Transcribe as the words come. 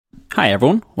Hi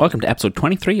everyone, welcome to episode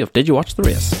 23 of Did You Watch the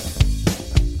Race?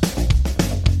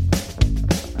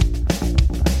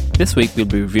 This week we'll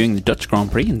be reviewing the Dutch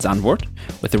Grand Prix in Zandvoort,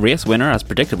 with the race winner as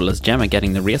predictable as Gemma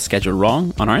getting the race schedule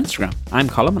wrong on our Instagram. I'm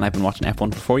Colm and I've been watching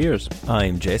F1 for 4 years.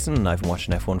 I'm Jason and I've been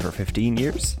watching F1 for 15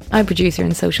 years. I'm producer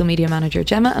and social media manager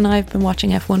Gemma and I've been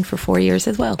watching F1 for 4 years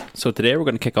as well. So today we're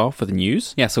going to kick off with the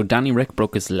news. So Danny Ric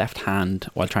broke his left hand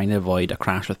while trying to avoid a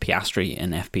crash with Piastri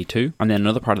in FP2. And then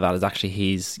another part of that is actually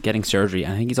he's getting surgery.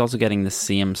 I think he's also getting the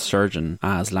same surgeon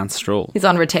as Lance Stroll. He's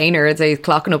on retainer, he's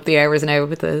clocking up the hours now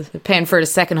with the paying for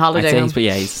his second holiday.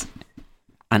 He's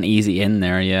an easy in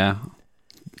there, yeah.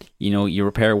 You know, you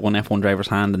repair one F1 driver's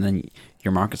hand and then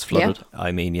your market's flooded. Yeah.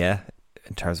 I mean, yeah,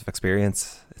 in terms of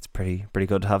experience, it's pretty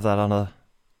good to have that on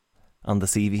the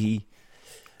CV.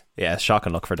 Yeah,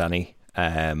 shocking luck for Danny.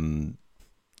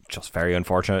 Just very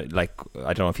unfortunate. Like,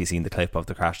 I don't know if you've seen the clip of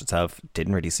the crash itself. It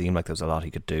didn't really seem like there was a lot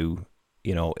he could do.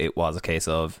 You know, it was a case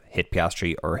of hit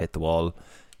Piastri or hit the wall.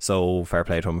 So fair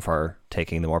play to him for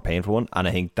taking the more painful one. And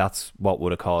I think that's what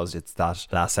would have caused it's that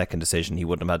last second decision. He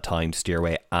wouldn't have had time to steer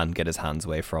away and get his hands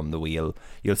away from the wheel.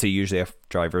 You'll see usually if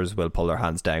drivers will pull their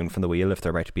hands down from the wheel if they're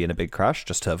about to be in a big crash,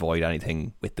 just to avoid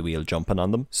anything with the wheel jumping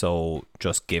on them. So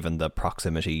just given the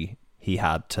proximity he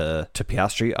had to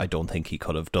Piastri, I don't think he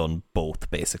could have done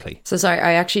both, basically. So sorry,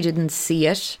 I actually didn't see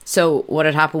it. So what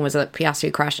had happened was that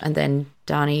Piastri crashed and then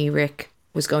Danny Ric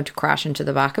was going to crash into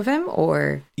the back of him,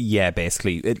 or? Yeah,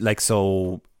 basically.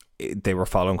 They were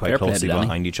following quite closely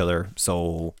behind each other.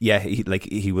 So, yeah,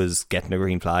 he was getting a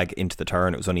green flag into the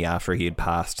turn. It was only after he had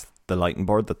passed the lighting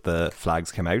board that the flags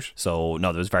came out. So,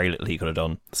 no, there was very little he could have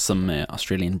done. Some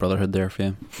Australian brotherhood there for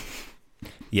you.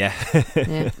 Yeah.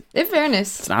 Yeah. In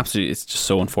fairness. It's just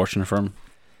so unfortunate for him.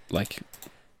 Like,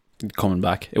 coming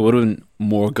back. It would have been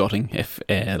more gutting if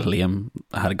Liam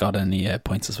had got any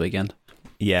points this weekend.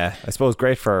 Yeah, I suppose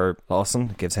great for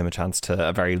Lawson. It gives him a chance to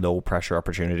a very low pressure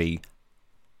opportunity.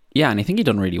 Yeah, and I think he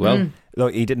done really well.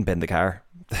 Look, he didn't bin the car.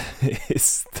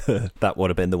 That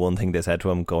would have been the one thing they said to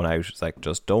him going out. It's like,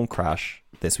 just don't crash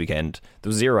this weekend.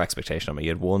 There was zero expectation of him. He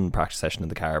had one practice session in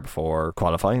the car before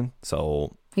qualifying,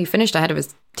 so he finished ahead of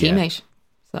his teammate.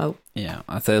 Yeah. So yeah,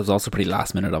 I'd say it was also pretty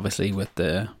last minute, obviously, with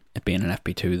it being an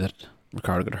FP2 that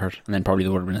Ricardo got hurt, and then probably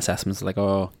there would have been assessments like,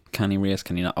 oh, can he race,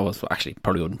 can he not? Oh, actually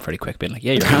probably would have been pretty quick, being like,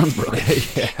 yeah, your hand's broken.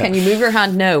 Yeah. Can you move your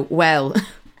hand? No. Well,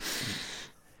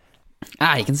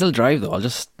 you can still drive though. I'll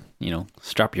just,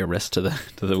 strap your wrist to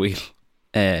the wheel.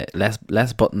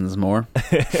 Less buttons, more.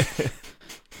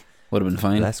 Would have been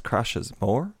fine. Less crashes,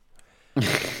 more.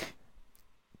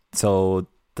 So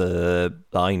the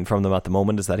line from them at the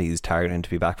moment is that he's targeting to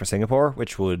be back for Singapore,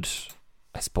 which would,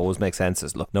 I suppose, make sense.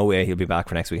 Is, look, no way he'll be back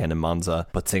for next weekend in Monza,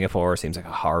 but Singapore seems like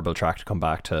a horrible track to come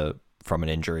back to from an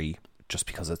injury, just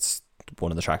because it's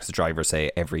one of the tracks the drivers say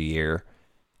every year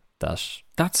that's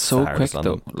so quick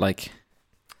though. Like,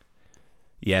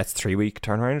 yeah, it's 3-week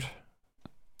turnaround.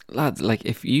 Lads, like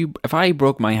if I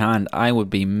broke my hand, I would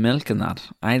be milking that.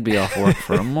 I'd be off work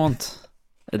for a month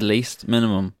at least,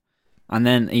 minimum. And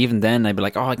then even then I'd be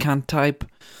like, oh, I can't type.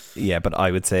 Yeah, but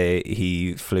I would say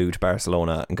he flew to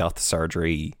Barcelona and got the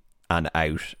surgery and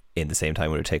out in the same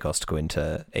time it would take us to go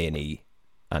into A&E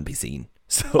and be seen.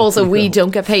 So, also, we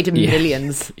don't get paid in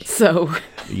millions. So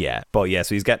yeah, but yeah,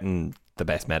 so he's getting the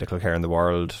best medical care in the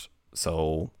world.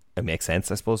 So it makes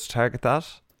sense, I suppose, to target that.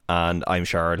 And I'm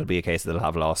sure it'll be a case that they'll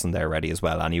have Lawson there ready as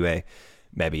well anyway.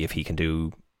 Maybe if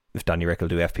Danny Ric will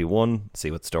do FP1,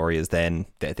 see what the story is then,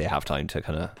 they have time to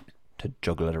kind of to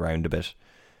juggle it around a bit.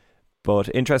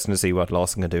 But interesting to see what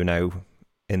Lawson can do now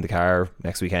in the car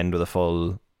next weekend with a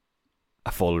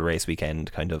full race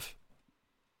weekend, kind of.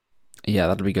 Yeah,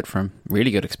 that'll be good for him. Really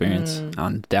good experience,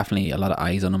 and definitely a lot of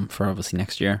eyes on him for obviously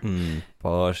next year.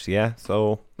 But yeah,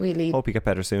 so really hope you get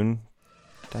better soon,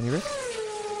 Danny Ric.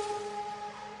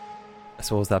 I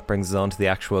suppose that brings us on to the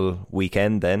actual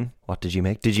weekend then. What did you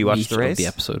make? Did you watch the race? The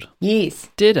episode. Yes.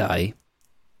 Did I?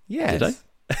 Yes. Did I?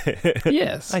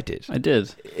 Yes. I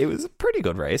did. It was a pretty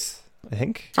good race, I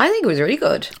think. I think it was really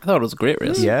good. I thought it was a great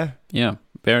race. Yeah. Yeah.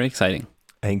 Very exciting.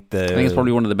 I think it's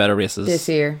probably one of the better races this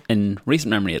year. In recent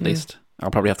memory, at least.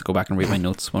 I'll probably have to go back and read my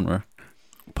notes when we're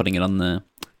putting it on the...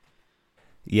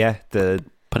 Yeah,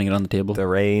 putting it on the table. The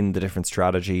rain, the different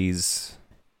strategies...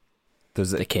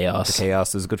 There's the chaos.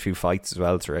 There's a good few fights as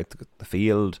well throughout the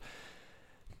field.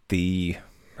 The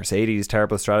Mercedes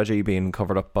terrible strategy being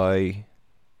covered up by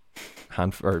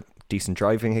decent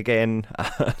driving again,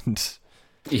 and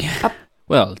yeah.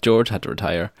 Well, George had to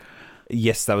retire.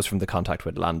 Yes, that was from the contact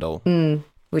with Lando,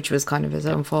 which was kind of his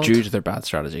own fault due to their bad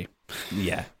strategy.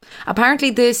 Yeah. Apparently,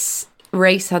 this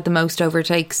race had the most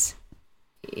overtakes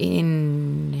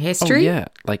in history. Oh, yeah,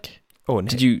 like Oh, and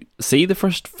Did you see the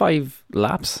first 5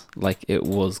 laps? Like, it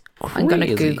was crazy. I'm going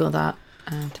to Google that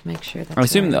to make sure that's I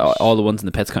assume right. that all the ones in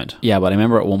the pits count. Yeah, but I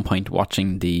remember at one point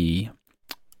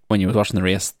when you were watching the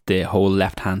race, the whole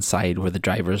left-hand side where the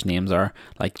drivers' names are,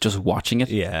 like, just watching it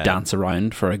dance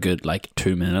around for a good, like,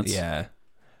 2 minutes. Yeah.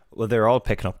 Well, they're all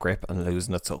picking up grip and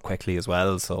losing it so quickly as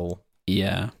well, so...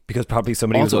 Yeah. Because probably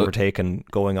somebody was Also, overtaken,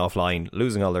 going offline,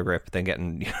 losing all their grip, then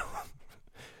getting,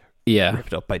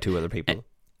 ripped up by 2 other people.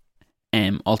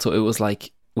 Also, it was,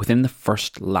 like, within the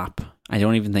first lap, I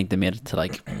don't even think they made it to,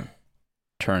 like,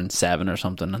 turn 7 or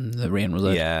something, and the rain was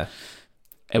out. Yeah.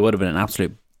 It would have been an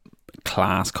absolute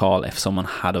class call if someone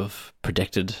had have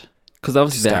predicted, because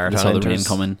obviously they saw the rain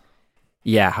coming.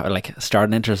 Yeah, like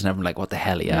starting inters and everyone like, what the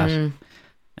hell are you at?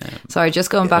 Sorry, just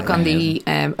going back on the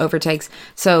overtakes.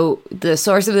 So the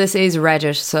source of this is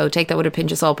Reddit, so take that with a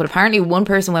pinch of salt. But apparently one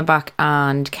person went back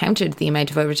and counted the amount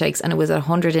of overtakes, and it was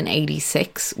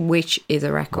 186, which is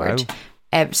a record.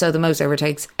 Wow. So the most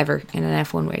overtakes ever in an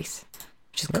F1 race,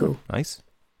 which is cool. Nice.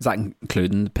 Is that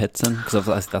including the pits in?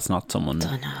 Because that's not someone...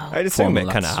 Don't know. I'd assume it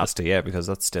kind of has to, yeah, because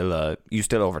that's still... you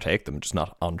still overtake them, just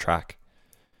not on track.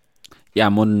 Yeah,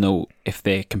 I'm wondering though if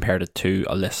they compared it to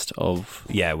a list of...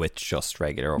 Yeah, with just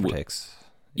regular overtakes.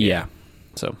 Yeah,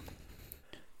 so...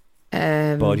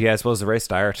 But yeah, I suppose the race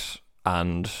start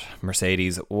and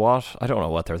Mercedes, I don't know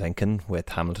what they're thinking with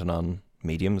Hamilton on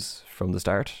mediums from the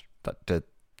start. But did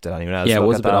anyone else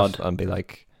look at that odd and be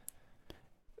like...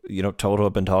 Toto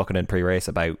had been talking in pre-race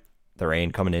about the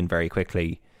rain coming in very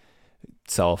quickly.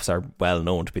 Softs are well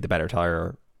known to be the better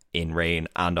tyre in rain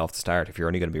and off the start if you're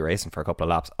only going to be racing for a couple of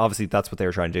laps. Obviously, that's what they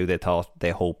were trying to do. They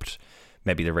hoped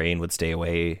maybe the rain would stay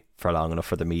away for long enough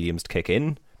for the mediums to kick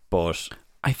in. But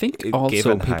I think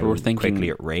also people were thinking... quickly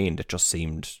it rained, it just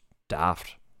seemed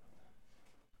daft.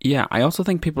 Yeah, I also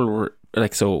think people were... I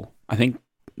think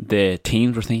the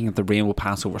teams were thinking that the rain will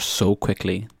pass over so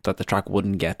quickly that the track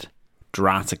wouldn't get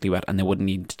drastically wet and they wouldn't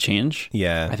need to change.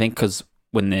 Yeah, I think because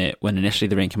when initially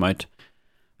the rain came out,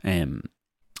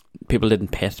 people didn't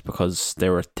pit because they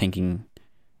were thinking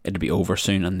it'd be over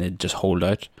soon and they'd just hold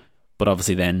out. But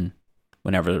obviously then,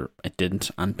 whenever it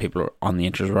didn't and people on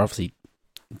the inters were obviously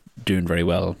doing very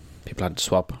well, people had to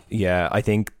swap. Yeah, I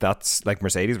think that's like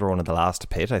Mercedes were one of the last to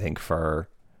pit, I think, for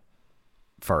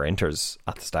inters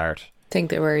at the start. I think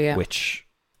they were, yeah. Which...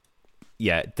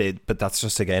 Yeah, but that's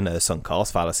just, again, a sunk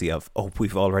cost fallacy of,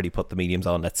 we've already put the mediums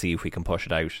on, let's see if we can push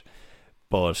it out.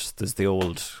 But there's the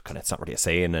old, it's not really a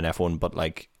saying in F1, but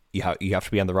like, you have to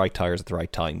be on the right tyres at the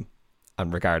right time.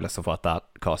 And regardless of what that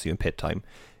costs you in pit time,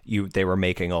 they were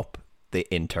making up the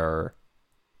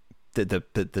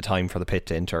the time for the pit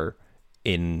to enter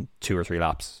in 2 or 3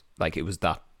 laps. Like, it was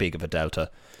that big of a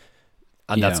delta.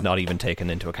 And that's not even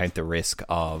taking into account the risk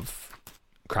of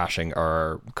crashing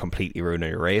or completely ruining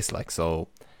your race, I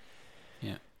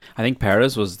think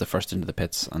Perez was the first into the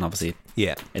pits, and obviously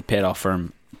it paid off for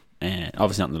him,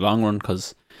 obviously not in the long run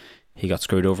because he got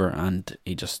screwed over and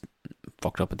he just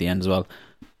fucked up at the end as well.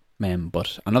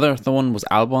 But the one was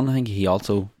Albon. I think he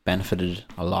also benefited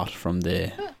a lot from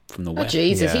the wet.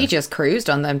 Jesus, he just cruised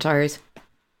on them tires.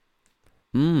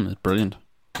 It's brilliant.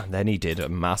 And then he did a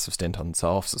massive stint on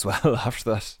softs as well after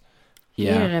that.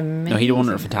 Yeah, he did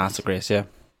a fantastic race. Yeah,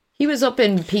 he was up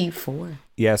in P4.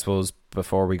 Yeah, I suppose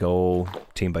before we go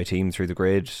team by team through the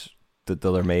grid, the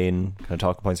other main kind of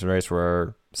talking points in the race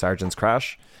were Sargent's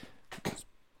crash. It's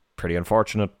pretty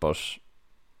unfortunate, but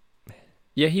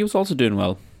yeah, he was also doing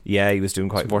well. Yeah, he was doing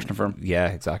quite unfortunate for him. Yeah,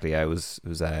 exactly. Yeah, it was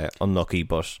unlucky,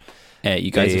 but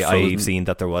you guys, I've seen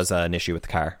that there was an issue with the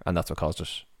car, and that's what caused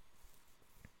it.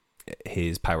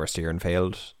 His power steering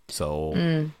failed,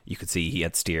 so you could see he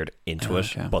had steered into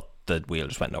it, but the wheel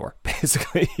just went nowhere.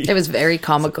 Basically, it was very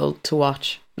comical to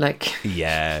watch.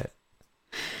 Yeah.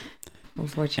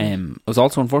 Unfortunate. It was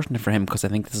also unfortunate for him because I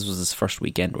think this was his first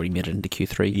weekend where he made it into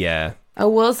Q3. Yeah. Oh,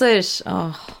 was it?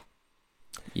 Oh.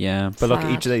 Yeah. But look,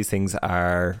 each of these things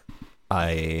are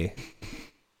they're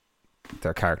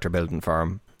character building for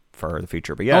him for the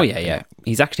future. But yeah.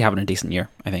 He's actually having a decent year,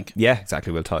 I think. Yeah,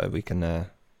 exactly. We can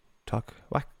talk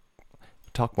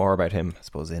more about him, I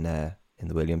suppose, in the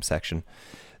Williams section.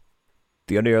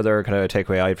 The only other kind of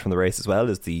takeaway I had from the race as well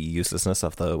is the uselessness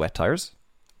of the wet tyres,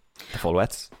 the full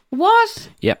wets. What?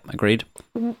 Yep, agreed.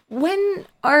 When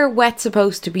are wet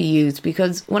supposed to be used?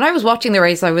 Because when I was watching the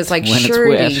race, I was like,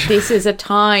 surely this is a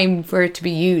time for it to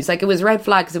be used. Like, it was red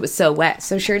flag because it was so wet.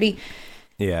 So surely,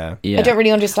 yeah. I don't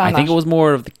really understand. I think it was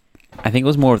more of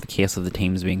the case of the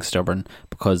teams being stubborn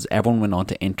because everyone went on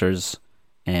to inters,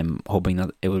 hoping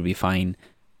that it would be fine.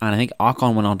 And I think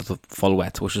Ocon went on to the full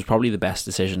wets, which was probably the best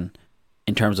decision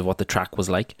in terms of what the track was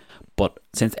like. But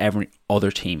since every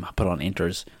other team put on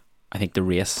inters, I think the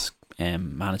race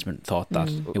management thought that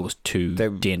it was too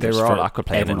dangerous. They were all for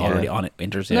aquaplaning everyone already on it,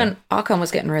 inters. And then Ocon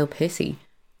was getting real pissy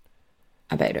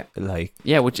about it. Like,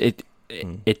 yeah, which it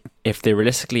if they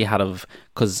realistically had of,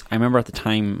 because I remember at the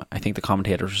time I think the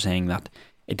commentators were saying that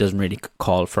it doesn't really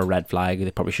call for a red flag.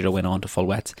 They probably should have went on to full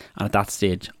wets, and at that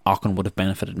stage Ocon would have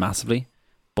benefited massively,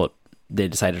 but they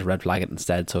decided to red flag it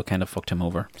instead, so it kind of fucked him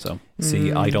over. So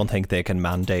see, I don't think they can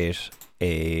mandate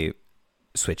a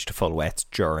switch to full wets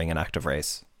during an active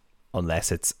race,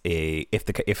 unless it's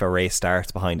if a race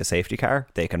starts behind a safety car,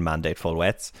 they can mandate full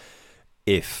wets.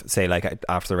 If, say, like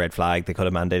after the red flag, they could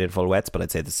have mandated full wets, but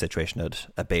I'd say the situation had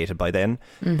abated by then.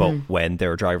 But when there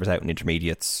were drivers out in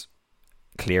intermediates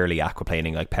clearly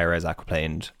aquaplaning, like Perez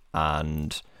aquaplaned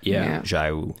and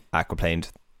Zhou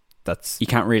aquaplaned, you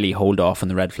can't really hold off on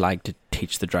the red flag to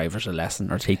teach the drivers a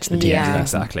lesson or teach the teams a lesson.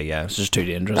 Exactly, yeah. It's just too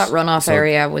dangerous. That runoff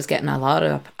area was getting a lot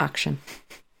of action.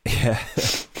 Yeah.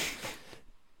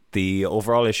 The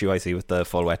overall issue I see with the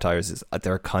full wet tyres is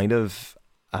they're kind of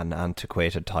an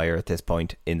antiquated tyre at this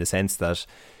point, in the sense that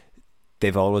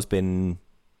they've always been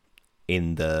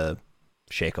in the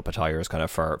shake up of tyres kind of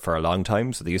for a long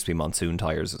time. So they used to be monsoon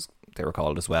tyres, as they were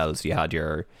called, as well. So you had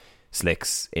your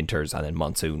slicks, inters, and then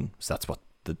monsoon. So that's what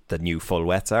the new full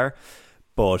wets are.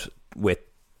 But with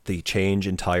the change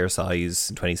in tyre size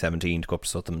in 2017 to go up to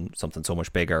something so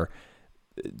much bigger,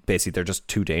 basically they're just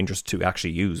too dangerous to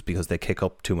actually use because they kick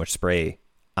up too much spray,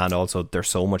 and also they're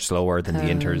so much slower than the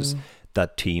inters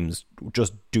that teams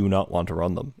just do not want to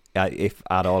run them. If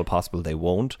at all possible, they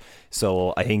won't.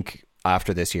 So I think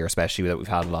after this year, especially that we've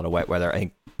had a lot of wet weather, I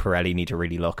think Pirelli need to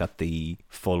really look at the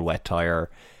full wet tyre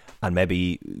and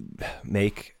maybe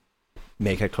make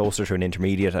it closer to an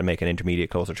intermediate and make an intermediate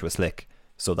closer to a slick,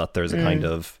 so that there's a kind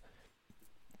of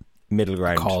middle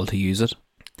ground call to use it.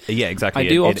 Yeah, exactly. I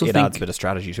do also it think adds a bit of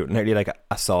strategy to it. Nearly like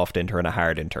a soft inter and a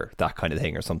hard inter, that kind of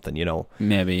thing, or something, you know.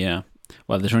 Maybe, yeah.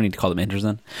 Well, there's no need to call them inters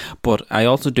then. But I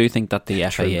also do think that the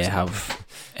FIA have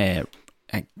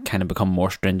kind of become more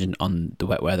stringent on the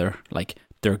wet weather. Like,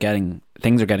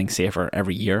 things are getting safer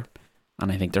every year,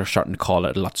 and I think they're starting to call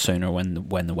it a lot sooner when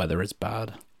the weather is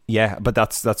bad. Yeah, but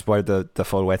that's why the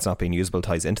full wet's not being usable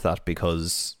ties into that,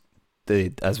 because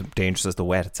as dangerous as the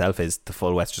wet itself is, the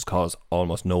full wets just cause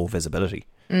almost no visibility.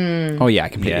 Oh yeah, I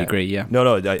completely agree. Yeah,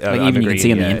 no, even you can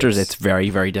see in the inters, it's very,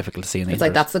 very difficult to see in the inters. It's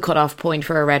like that's the cutoff point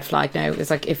for a red flag now. It's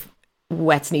like if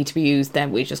wets need to be used,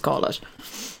 then we just call it.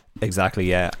 Exactly,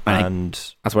 yeah, and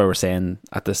that's why we're saying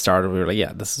at the start we were like,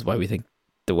 yeah, this is why we think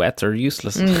the wets are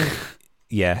useless.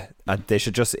 Yeah, and they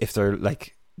should just, if they're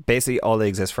like, basically all they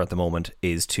exist for at the moment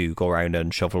is to go around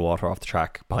and shovel water off the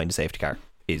track behind a safety car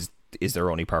is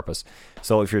their only purpose.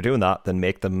 So if you're doing that, then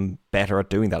make them better at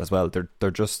doing that as well. They're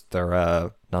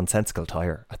a nonsensical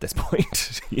tyre at this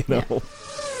point, you know. Yeah.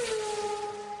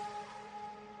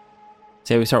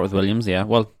 So we start with Williams, yeah.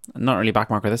 Well, not really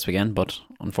backmarker this weekend, but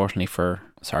unfortunately for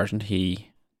Sargent, he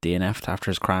DNF'd after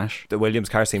his crash. The Williams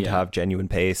car seemed to have genuine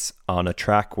pace on a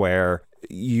track where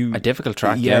a difficult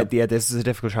track. Yeah, this is a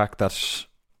difficult track that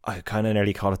I kind of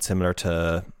nearly call it similar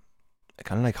to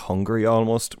kind of like Hungary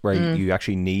almost, where you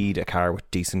actually need a car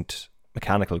with decent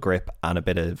mechanical grip and a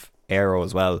bit of aero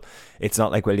as well. It's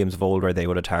not like Williams of old, where they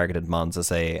would have targeted Monza,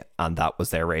 say, and that was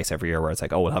their race every year, where it's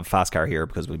like, oh, we'll have a fast car here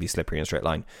because we'll be slippery in a straight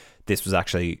line. This was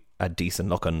actually a decent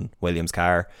looking Williams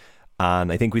car,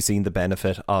 and I think we've seen the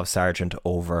benefit of Sargent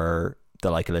over the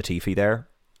like of Latifi there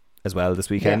as well this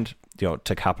weekend, you know,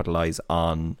 to capitalise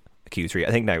on a Q3.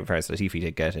 I think now first Latifi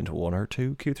did get into one or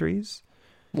two Q3s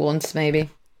once,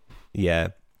 maybe. Yeah,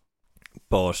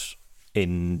 but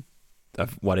in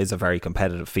what is a very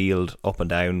competitive field up and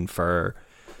down, for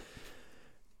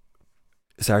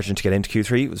Sargent to get into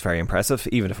Q3 was very impressive,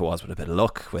 even if it was with a bit of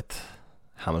luck with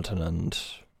Hamilton and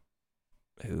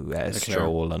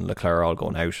Stroll and Leclerc all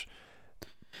going out.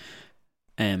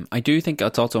 I do think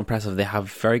it's also impressive. They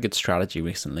have very good strategy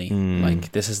recently.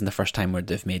 Like, this isn't the first time where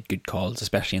they've made good calls,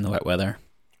 especially in the wet weather,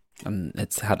 and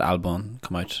it's had Albon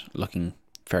come out looking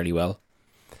fairly well.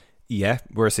 Yeah,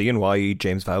 we're seeing why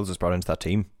James Vowles was brought into that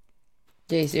team.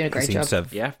 Yeah, he's doing a great job. He seems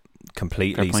to have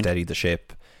completely steadied the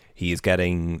ship. He is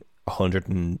getting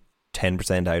 110%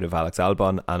 out of Alex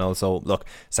Albon. And also, look,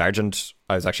 Sargent,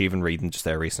 I was actually even reading just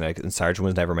there recently, and Sargent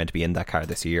was never meant to be in that car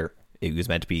this year. He was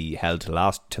meant to be held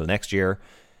till next year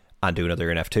and do another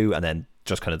year in F2, and then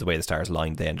just kind of the way the stars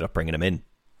aligned, they ended up bringing him in.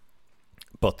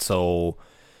 But so,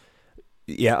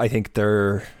 yeah, I think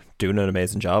they're doing an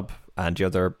amazing job. And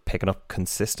they're picking up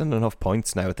consistent enough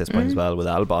points now at this point as well with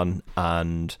Albon.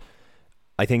 And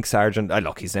I think Sargent,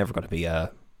 look, he's never going to be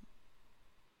a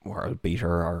world beater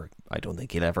or I don't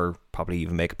think he'll ever probably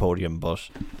even make a podium, but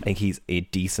I think he's a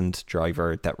decent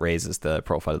driver that raises the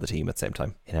profile of the team at the same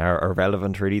time. In our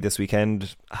irrelevant really this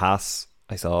weekend, Haas,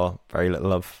 I saw very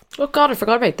little of. Oh God, I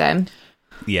forgot about them.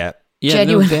 Yeah. Yeah,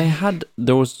 no, Genuine.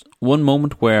 there was one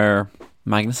moment where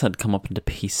Magnus had come up into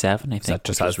P7, I think, That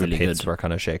just which as was really the pits good. were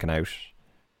kind of shaken out.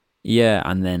 Yeah,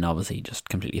 and then obviously just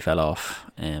completely fell off,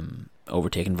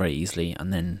 overtaken very easily,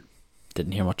 and then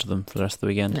didn't hear much of them for the rest of the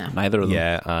weekend. No. Neither of them.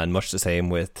 Yeah, and much the same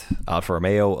with Alfa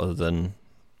Romeo, other than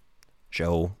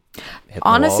Joe.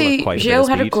 Honestly, Joe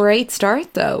had a great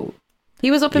start though. He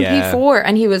was up in P4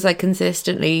 and he was like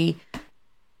consistently.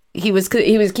 He was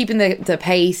keeping the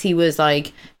pace. He was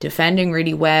like defending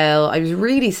really well. I was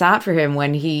really sad for him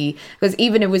when because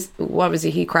even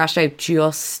he crashed out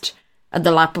just at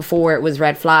the lap before it was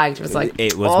red flagged. It was like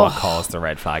what caused the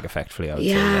red flag effectively. I would say,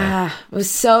 yeah. It was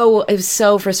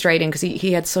so frustrating because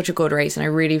he had such a good race and I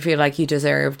really feel like he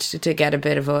deserved to get a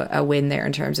bit of a win there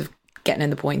in terms of getting in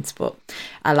the points. But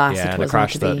alas, it was not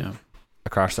to be. A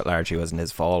crash that largely wasn't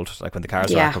his fault. Like when the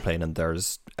cars are aquaplaning,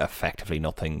 there's effectively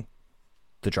nothing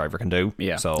the driver can do.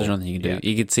 Yeah, so there's nothing you can do.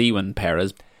 You could see when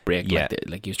Perez braked, Yeah.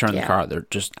 like he was turning the car, there's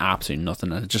just absolutely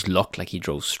nothing, and it just looked like he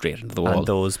drove straight into the wall. And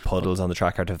those puddles on the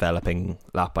track are developing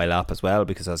lap by lap as well,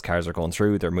 because as cars are going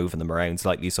through, they're moving them around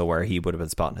slightly. So where he would have been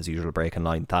spotting his usual braking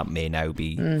line, that may now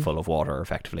be full of water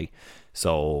effectively.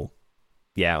 So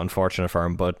yeah, unfortunate for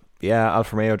him. But yeah,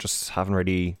 Alfa Romeo just haven't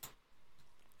really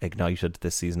ignited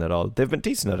this season at all. They've been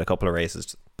decent at a couple of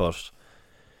races, but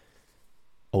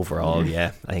overall,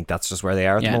 I think that's just where they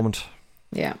are at the moment.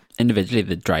 Yeah. Individually,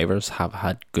 the drivers have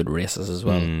had good races as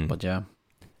well, but yeah.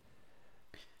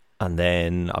 And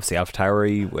then obviously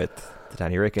AlphaTauri with the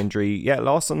Danny Rick injury. Yeah,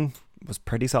 Lawson was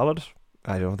pretty solid.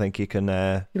 I don't think you can.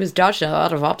 He was dodging a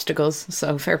lot of obstacles,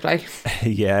 so fair play.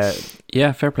 Yeah,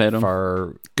 fair play to him.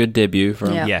 For good debut for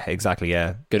him. Yeah, exactly.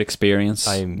 Yeah, good experience.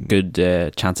 Good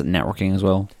chance at networking as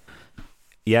well.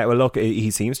 Yeah, well, look,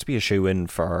 he seems to be a shoe-in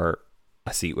for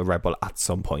a seat with Red Bull at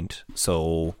some point.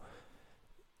 So,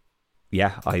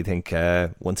 yeah, I think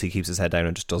once he keeps his head down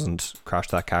and just doesn't crash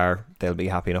that car, they'll be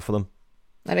happy enough with him.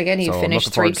 And again, he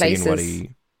finished 3 places.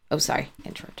 Oh, sorry,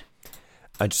 interrupt.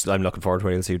 I'm looking forward to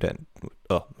what he'll do.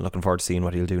 Looking forward to seeing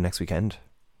what he'll do next weekend.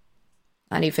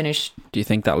 And he finished. Do you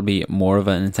think that'll be more of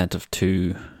an incentive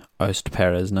to oust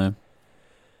Perez now?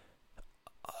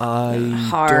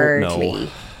 Hardly. Don't know.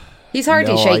 He's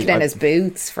hardly shaking in his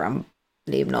boots from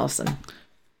Liam Lawson.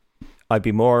 I'd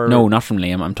be more. No, not from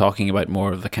Liam. I'm talking about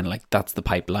more of the kind of like that's the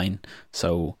pipeline.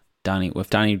 So if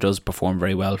Danny does perform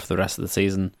very well for the rest of the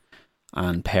season,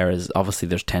 and Perez, obviously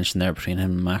there's tension there between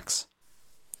him and Max.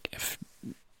 If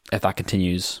that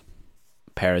continues,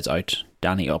 Perez out,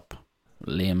 Danny up,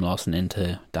 Liam Lawson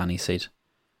into Danny's seat.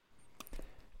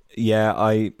 Yeah,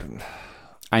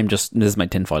 this is my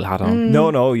tinfoil hat on.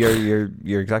 No,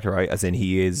 you're exactly right. As in,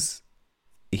 he is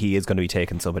going to be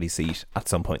taking somebody's seat at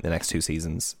some point in the next 2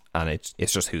 seasons, and it's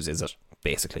just whose is it,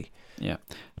 basically. Yeah,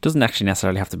 it doesn't actually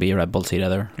necessarily have to be a Red Bull seat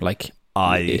either. Like,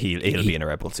 he'll be in a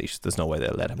Red Bull seat. There's no way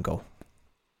they'll let him go.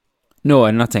 No,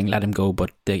 I'm not saying let him go,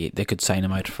 but they could sign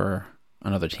him out for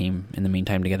another team in the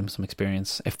meantime to get him some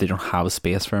experience if they don't have a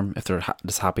space for him, if they're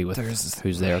just happy with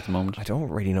who's there at the moment. I don't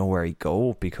really know where he'd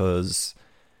go because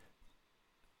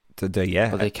but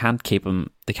they can't keep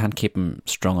him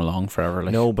strung along forever.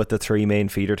 Like. No, but the 3 main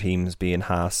feeder teams being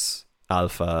Haas,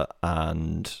 Alpha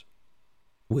and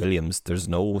Williams, there's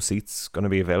no seats going to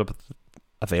be available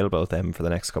with them for the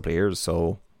next couple of years,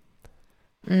 so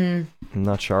I'm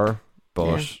not sure.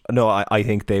 But no, I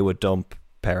think they would dump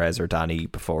Perez or Danny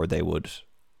before they would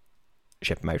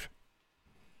ship him out.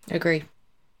 Agree.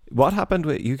 What happened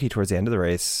with Yuki towards the end of the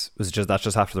race? Was it just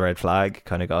after the red flag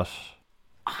kind of got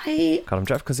him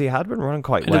Jeff? Because he had been running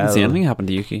quite well. I didn't see anything happen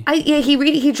to Yuki.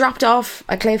 He dropped off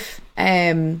a cliff.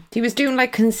 He was doing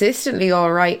like consistently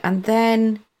all right, and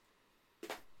then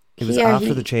it was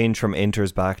after the change from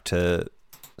inters back to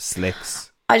slicks.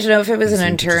 I don't know if it was an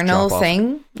internal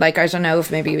thing. Like, I don't know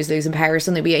if maybe he was losing power or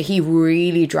something, but he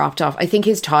really dropped off. I think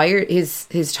his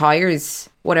tires,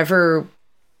 whatever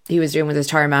he was doing with his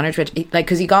tire management,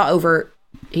 because he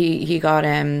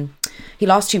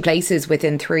lost 2 places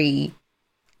within 3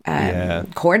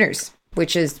 corners,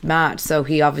 which is mad. So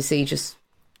he obviously just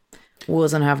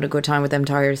wasn't having a good time with them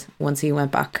tires once he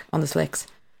went back on the slicks.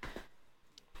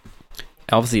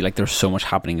 Obviously, like, there's so much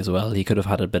happening as well. He could have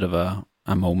had a bit of a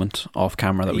moment off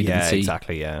camera that we didn't see.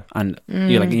 Exactly, yeah. And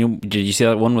did you see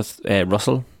that one with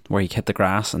Russell where he hit the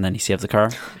grass and then he saved the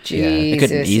car? Jesus, it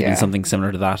could have easily been something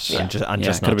similar to that. Yeah. And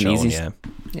just could have been easy.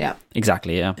 Yeah.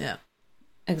 Exactly, yeah. Yeah.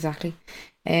 Exactly.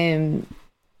 Then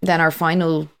our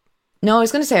final No, I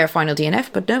was going to say our final DNF,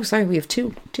 but no, sorry, we have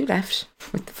two left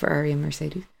with the Ferrari and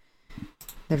Mercedes.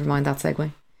 Never mind that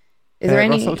segue. Is there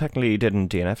any? Russell technically didn't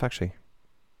DNF actually.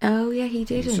 Oh yeah, he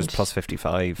didn't. It's just plus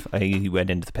 55. He went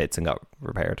into the pits and got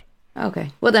repaired.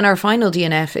 Okay. Well, then our final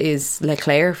DNF is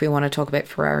Leclerc, if we want to talk about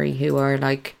Ferrari, who are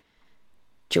like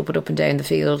jumping up and down the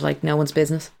field like no one's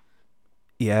business.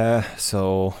 Yeah,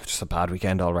 so just a bad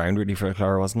weekend all round really for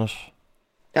Leclerc, wasn't it?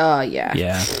 Oh, yeah.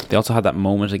 Yeah. They also had that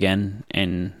moment again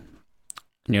in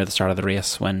near the start of the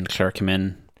race when Leclerc came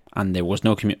in and there was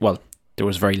no there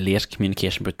was very late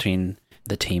communication between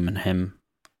the team and him,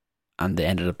 and they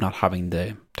ended up not having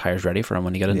the tyres ready for him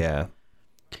when he got in. Yeah.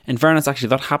 In fairness, actually,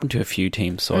 that happened to a few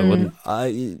teams, so I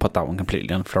wouldn't put that one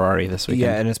completely on Ferrari this weekend.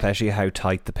 Yeah, and especially how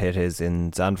tight the pit is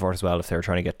in Zandvoort as well. If they were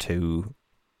trying to get two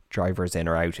drivers in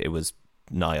or out, it was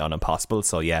nigh on impossible.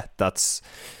 So yeah, I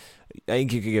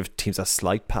think you could give teams a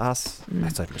slight pass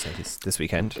outside Mercedes this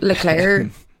weekend.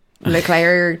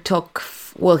 Leclerc took,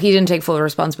 well, he didn't take full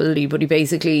responsibility, but he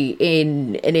basically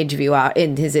in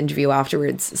his interview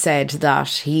afterwards said that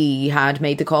he had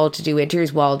made the call to do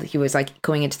inters while he was like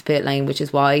coming into the pit lane, which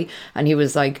is why, and he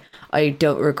was like, I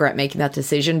don't regret making that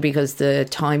decision because the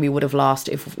time he would have lost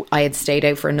if I had stayed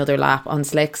out for another lap on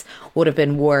slicks would have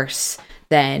been worse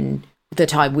than the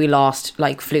time we lost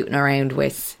like fluting around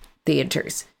with the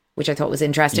inters, which I thought was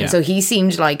interesting. Yeah. So he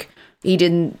seemed like he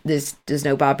didn't, there's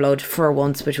no bad blood for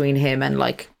once between him and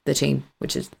like the team,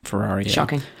 which is Ferrari.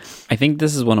 shocking. Yeah. I think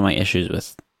this is one of my issues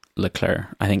with Leclerc.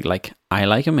 I think like I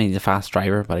like him and he's a fast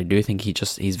driver, but I do think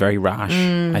he's very rash.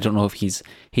 I don't know if he's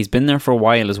been there for a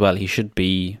while as well. He should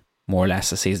be more or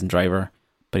less a seasoned driver,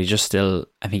 but I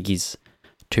think he's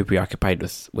too preoccupied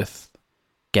with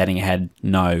getting ahead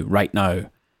right now.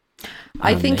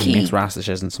 I think he makes rash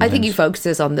decisions sometimes. I think he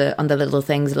focuses on the little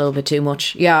things a little bit too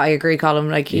much. Yeah, I agree,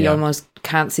 Colin. Like he almost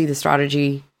can't see the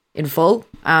strategy in full,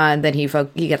 and then he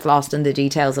gets lost in the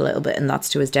details a little bit, and that's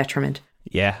to his detriment.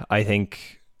 Yeah, I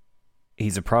think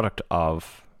he's a product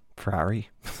of Ferrari.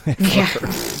 Yeah.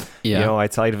 You know,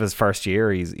 outside of his first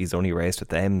year, he's only raced with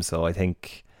them, so I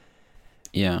think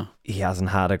he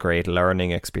hasn't had a great learning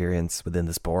experience within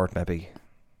the sport, maybe.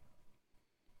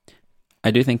 I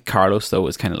do think Carlos, though,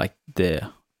 is kind of like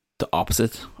the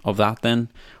opposite of that then,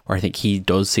 where I think he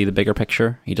does see the bigger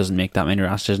picture. He doesn't make that many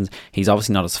rash decisions. He's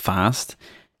obviously not as fast,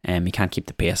 and he can't keep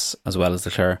the pace as well as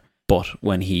Leclerc, but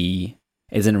when he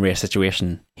is in a race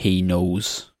situation, I think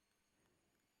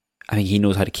he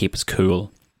knows how to keep his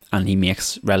cool, and he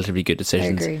makes relatively good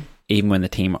decisions. I agree. Even when the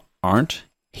team aren't,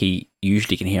 he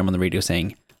usually can hear him on the radio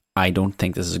saying, I don't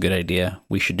think this is a good idea,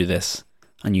 we should do this,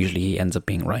 and usually he ends up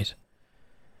being right.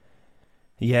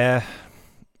 Yeah.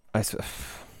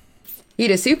 He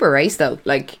had a super race though,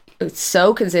 like it's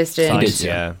so consistent.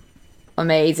 Yeah.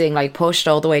 Amazing, like pushed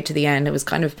all the way to the end. It was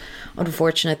kind of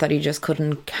unfortunate that he just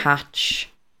couldn't catch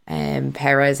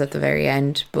Perez at the very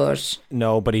end, but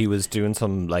he was doing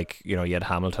some, like, you know, you had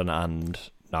Hamilton and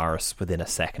Norris within a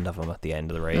second of him at the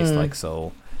end of the race, like,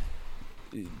 so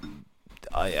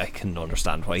I can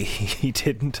understand why he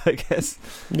didn't, I guess.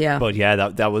 Yeah. But yeah,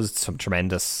 that was some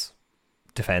tremendous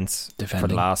defending for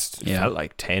the last felt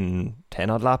like 10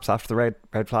 odd laps after the red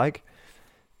flag.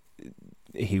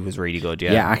 He was really good.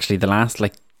 Yeah, actually the last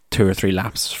like 2 or 3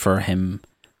 laps for him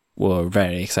were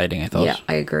very exciting, I thought. Yeah,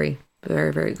 I agree,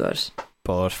 very, very good.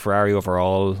 But Ferrari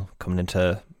overall coming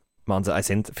into Monza, I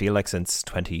feel like since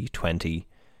 2020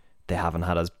 they haven't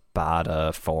had as bad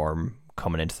a form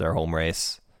coming into their home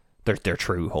race, their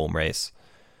true home race.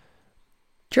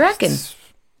 Do you reckon?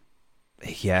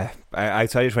 Yeah,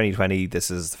 outside of 2020, this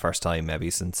is the first time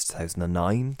maybe since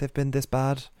 2009 they've been this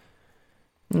bad.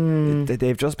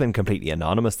 They've just been completely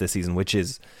anonymous this season, which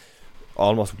is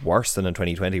almost worse than in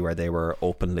 2020 where they were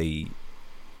openly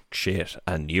shit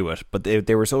and knew it, but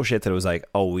they were so shit that it was like,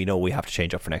 oh, we know we have to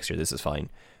change up for next year, this is fine.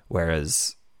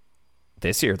 Whereas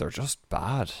this year they're just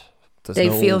bad. They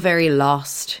feel very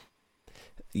lost.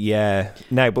 Yeah,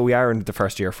 now, but we are in the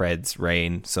first year of Fred's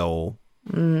reign, so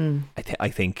I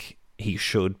think he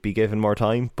should be given more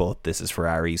time, but this is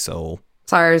Ferrari, so...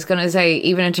 Sorry, I was going to say,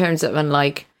 even in terms of,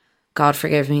 like, God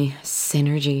forgive me,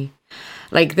 synergy.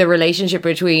 Like, the relationship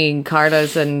between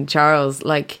Carlos and Charles,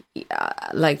 like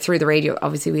through the radio,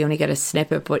 obviously we only get a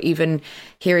snippet, but even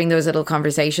hearing those little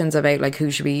conversations about, like, who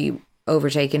should be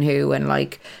overtaking who and,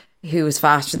 like, who is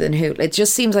faster than who, it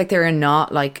just seems like they're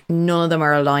not, like, none of them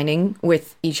are aligning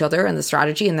with each other and the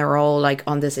strategy, and they're all, like,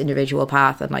 on this individual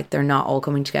path, and, like, they're not all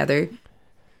coming together.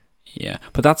 Yeah,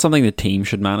 but that's something the team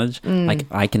should manage. Like,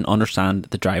 I can understand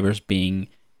the drivers being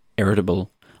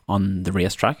irritable on the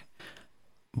racetrack,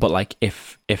 but like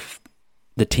if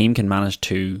the team can manage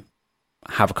to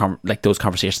have like those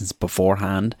conversations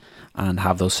beforehand and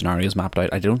have those scenarios mapped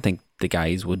out, I don't think the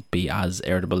guys would be as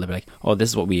irritable. They'd be like, "Oh, this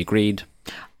is what we agreed.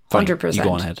 Fine, 100%. you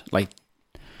go on ahead." Like,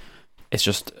 it's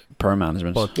just poor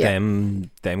management. But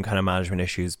them kind of management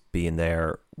issues being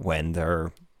there when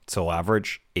they're so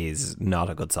average is not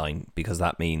a good sign, because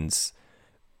that means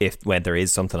when there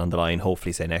is something on the line,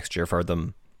 hopefully say next year for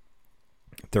them,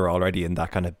 they're already in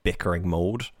that kind of bickering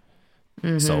mode.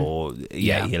 Mm-hmm. So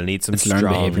you'll need some strong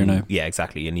behavior now. Yeah,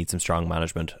 exactly. You need some strong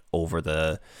management over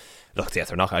the. Look, they're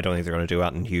not. I don't think they're going to do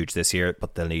anything huge this year,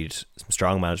 but they'll need some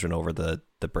strong management over the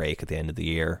break at the end of the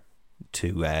year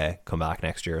to come back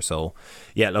next year. So,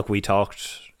 yeah, look, we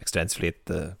talked extensively at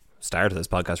the start of this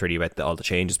podcast really about all the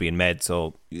changes being made.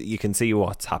 So you can see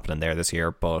what's happening there this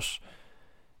year, but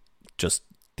just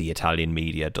the Italian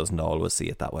media doesn't always see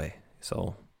it that way.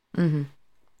 So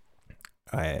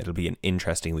it'll be an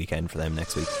interesting weekend for them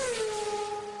next week.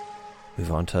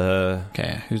 Move on to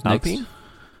who's Alpine?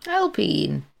 next?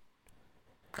 Alpine.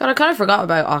 God, I kind of forgot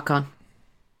about Ocon.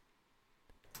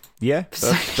 Yeah,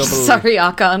 Sorry,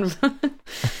 Ocon.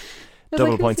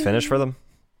 double points finish for them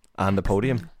and the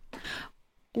podium.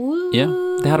 Woo.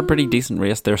 Yeah, they had a pretty decent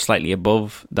race. They're slightly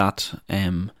above that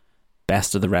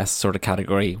best of the rest sort of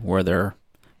category where they're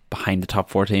behind the top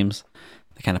 4 teams.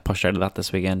 They kind of pushed out of that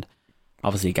this weekend.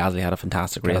 Obviously, Gasly had a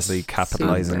fantastic race. Gasly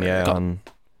capitalising, on.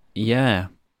 Yeah.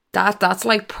 That's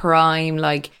like prime.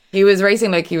 Like, he was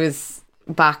racing like he was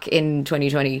back in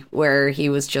 2020, where he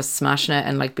was just smashing it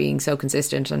and like being so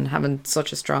consistent and having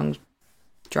such a strong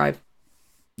drive.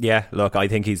 Yeah, look, I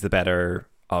think he's the better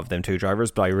of them two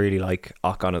drivers, but I really like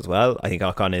Ocon as well. I think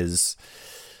Ocon is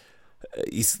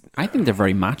I think they're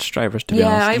very matched drivers, to be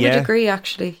honest. I would agree,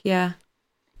 actually. Yeah.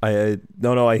 I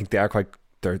think they are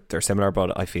they're similar,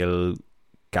 but I feel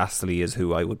Gasly is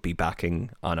who I would be backing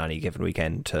on any given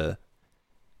weekend to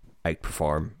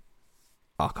outperform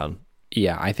Ocon.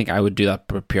 Yeah, I think I would do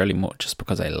that purely more just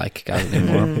because I like Gasly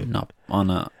more. Not on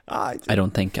I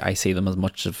don't think I see them as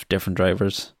much of different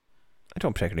drivers. I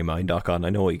don't particularly mind Ocon. I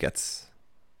know he gets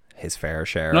his fair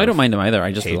share. No, I don't mind him either.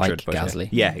 I just hatred, like Gasly.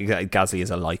 Yeah, Gasly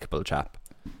is a likeable chap.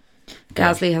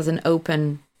 Gasly has an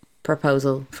open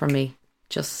proposal from me,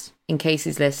 just in case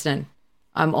he's listening.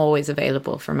 I'm always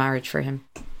available for marriage for him,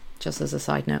 just as a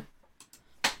side note.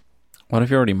 What if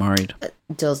you're already married? It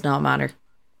does not matter.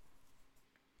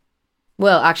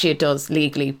 Well, actually it does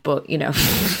legally, but you know.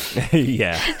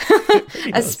 Yeah.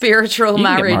 A spiritual you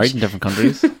marriage. Can get married in different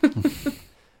countries.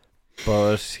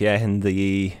 But yeah, in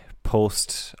the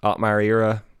post-Otmar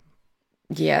era,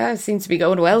 yeah, it seems to be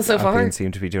going well so far. Alpine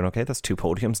seem to be doing okay. That's 2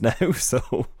 podiums now,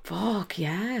 so fuck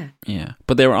yeah. Yeah,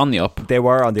 but they were on the up. They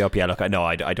were on the up. Yeah, look, I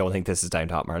don't think this is down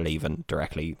to Otmar leaving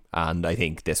directly, and I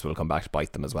think this will come back to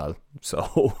bite them as well.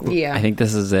 So yeah, I think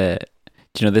this is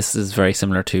this is very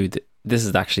similar to this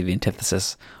is actually the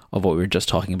antithesis of what we were just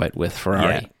talking about with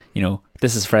Ferrari. Yeah.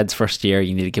 This is Fred's first year.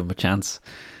 You need to give him a chance.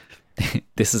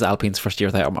 This is Alpine's first year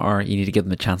without Otmar. You need to give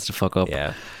them a chance to fuck up.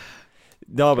 Yeah.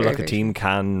 No, but look, a team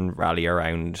can rally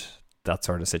around that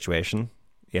sort of situation.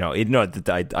 I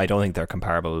don't think they're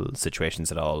comparable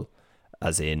situations at all.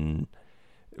 As in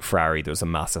Ferrari, there was a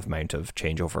massive amount of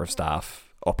changeover of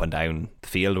staff up and down the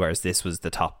field, whereas this was the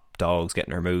top dogs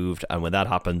getting removed. And when that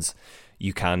happens,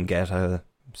 you can get a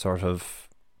sort of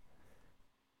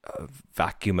a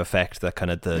vacuum effect that kind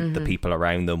of the people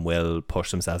around them will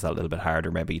push themselves out a little bit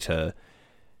harder, maybe to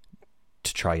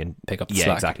try and pick up the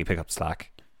slack. Pick up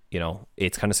slack.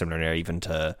 It's kind of similar there even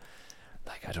to,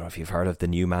 like, I don't know if you've heard of the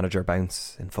new manager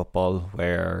bounce in football,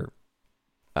 where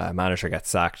a manager gets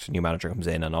sacked, new manager comes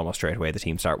in, and almost straight away the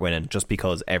team start winning, just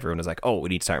because everyone is like, oh, we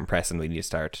need to start impressing, we need to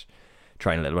start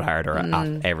trying a little bit harder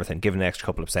at everything, give an extra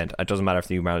couple of percent. It doesn't matter if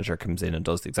the new manager comes in and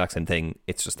does the exact same thing.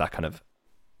 It's just that kind of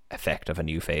effect of a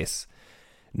new face.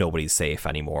 Nobody's safe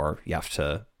anymore. You have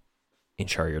to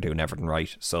ensure you're doing everything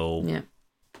right. So yeah.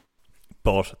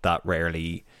 But that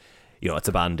rarely, it's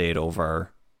a band-aid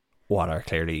over what are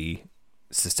clearly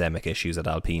systemic issues at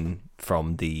Alpine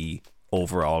from the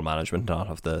overall management, not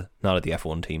of the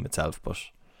F1 team itself, but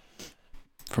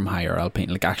from higher Alpine,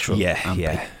 like actual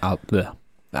the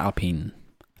Alpine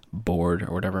board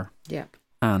or whatever. Yeah.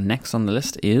 And next on the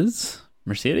list is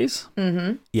Mercedes.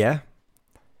 Mm-hmm. Yeah.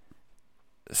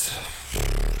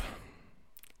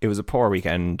 It was a poor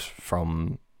weekend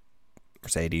from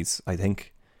Mercedes, I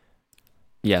think.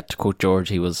 Yeah, to quote George,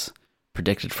 he was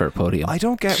predicted for a podium. I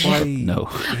don't get why. No.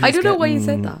 I don't know why you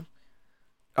said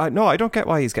that. No, I don't get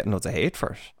why he's getting loads of hate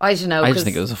for it. I don't know. I just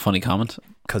think it was a funny comment.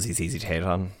 Because he's easy to hate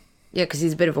on. Yeah, because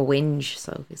he's a bit of a whinge,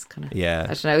 so he's kind of... Yeah. I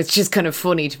don't know, it's just kind of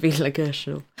funny to be like, oh,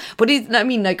 sure. But he's,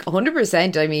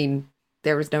 100%,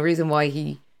 there was no reason why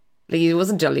he Like, he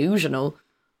wasn't delusional.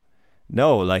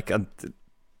 No, like, and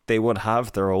they would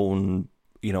have their own,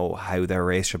 you know, how their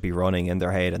race should be running in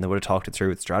their head, and they would have talked it through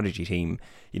with strategy team.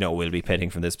 You know, we'll be pitting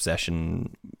from this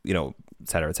possession, you know, et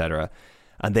cetera,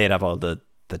 and they'd have all the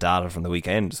data from the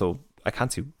weekend. So I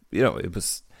can't see, you know, it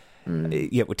was,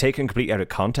 yeah, we're taken completely out of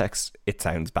context. It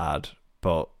sounds bad,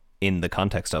 but in the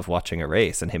context of watching a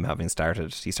race and him having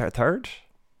started, he started third.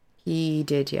 He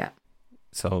did, yeah.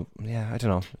 So yeah, I don't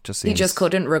know. It just seems he just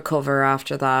couldn't recover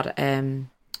after that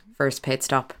first pit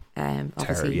stop.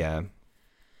 Obviously, yeah.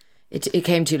 It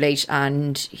came too late,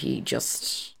 and he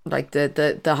just, like,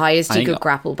 the highest he could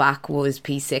grapple back was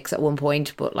P6 at one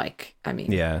point, but, like, I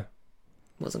mean, yeah,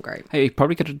 wasn't great. He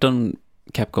probably could have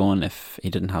kept going if he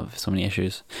didn't have so many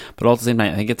issues. But all at the same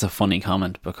time, I think it's a funny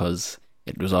comment because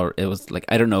it was like,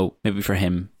 I don't know, maybe for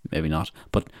him, maybe not,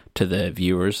 but to the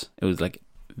viewers, it was like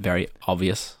very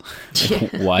obvious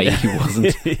why he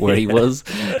wasn't where he was.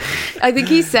 I think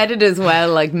he said it as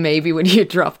well, like maybe when you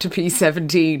dropped to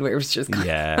P17, where it was just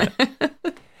yeah.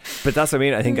 But that's what I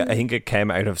mean. I think it came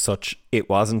out of such. It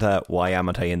wasn't a why am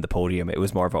I in the podium. It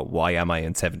was more of a why am I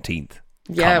in 17th.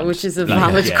 Yeah, comment. Which is a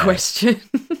valid question.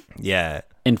 Yeah.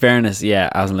 In fairness, yeah,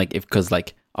 I was like, because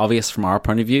like obvious from our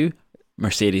point of view,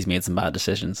 Mercedes made some bad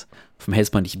decisions. From his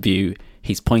point of view,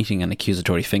 he's pointing an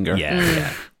accusatory finger.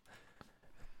 Yeah.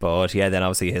 But yeah, then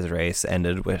obviously his race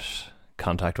ended with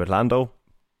contact with Lando.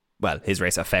 Well, his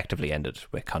race effectively ended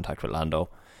with contact with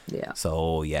Lando. Yeah.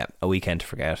 So yeah, a weekend to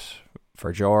forget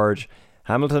for George.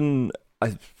 Hamilton,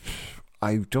 I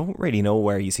don't really know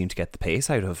where you seem to get the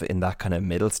pace out of in that kind of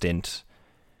middle stint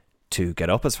to get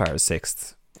up as far as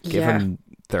sixth. Given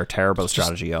their terrible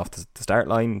strategy off the start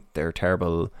line, their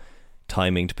terrible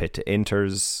timing to pit to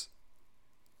inters.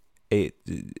 I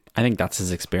think that's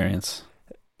his experience.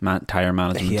 Tire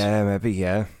management. Yeah, maybe,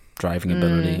 yeah. Driving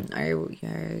ability. I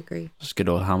agree. Just good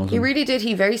old Hamilton. He really did.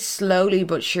 He very slowly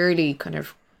but surely kind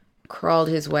of crawled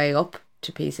his way up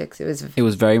to P6. It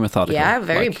was very methodical. Yeah,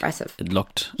 very impressive. It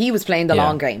looked. He was playing the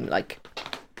long game, like.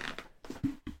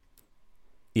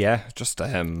 Yeah, just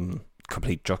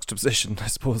complete juxtaposition, I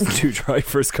suppose, the two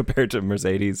drivers compared to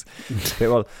Mercedes.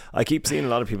 Well, I keep seeing a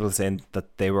lot of people saying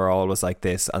that they were always like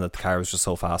this and that the car was just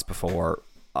so fast before.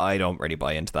 I don't really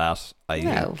buy into that. I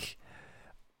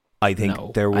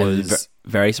think there was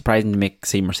very surprising to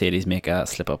see Mercedes make a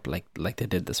slip up like they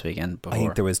did this weekend before. I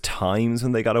think there was times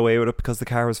when they got away with it because the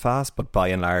car was fast, but by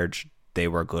and large they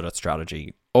were good at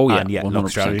strategy. Oh yeah, and yeah, 100%. Look,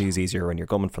 strategy is easier when you're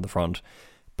coming from the front,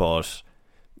 but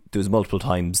there was multiple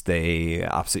times they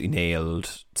absolutely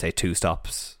nailed, say, 2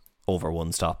 stops over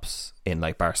 1 stops in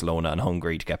like Barcelona and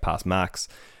Hungary to get past Max.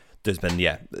 There's been,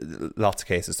 lots of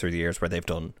cases through the years where they've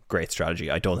done great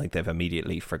strategy. I don't think they've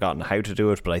immediately forgotten how to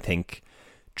do it, but I think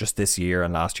just this year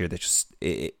and last year,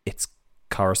 it's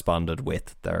corresponded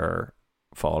with their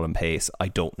fall in pace. I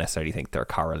don't necessarily think they're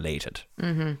correlated.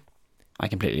 Mm-hmm. I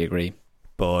completely agree.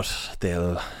 But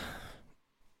they'll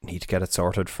need to get it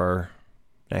sorted for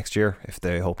next year if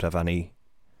they hope to have any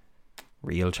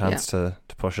real chance to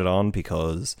push it on,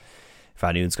 because if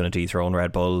anyone's going to dethrone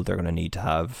Red Bull, they're going to need to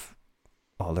have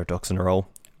all their ducks in a row.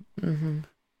 Mm-hmm.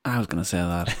 I was going to say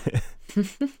that.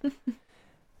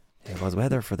 It was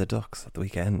weather for the ducks at the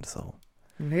weekend, so.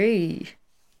 It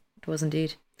was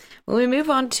indeed. Well, we move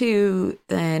on to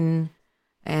then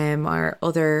our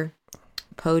other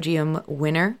podium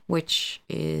winner, which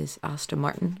is Aston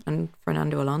Martin and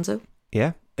Fernando Alonso.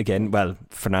 Yeah, again, well,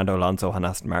 Fernando Alonso and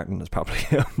Aston Martin is probably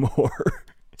more.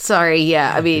 Sorry,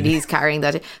 yeah, I mean, he's carrying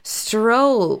that.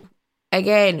 Stroll,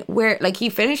 again, where like he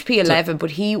finished P11,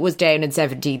 but he was down in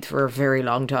 17th for a very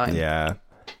long time. Yeah.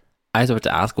 I was about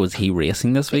to ask, was he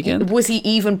racing this weekend? Was he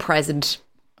even present?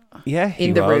 Yeah, he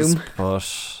in the was, room.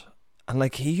 But and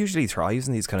like he usually thrives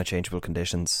in these kind of changeable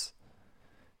conditions.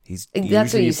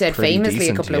 That's what you said famously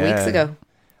decent, a couple of weeks ago.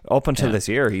 Up until this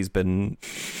year, he's been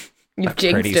You've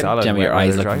pretty jinxed him. solid. Gemma, your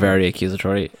eyes look driving. very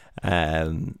accusatory.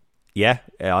 Yeah,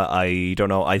 I don't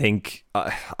know. I think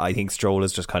Stroll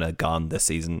has just kind of gone this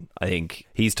season. I think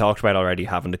he's talked about already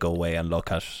having to go away and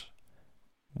look at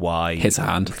why his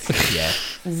hand. Yeah,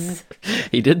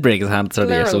 he did break his hand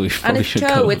earlier, so we probably and his should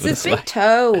toe. go It's this his big way.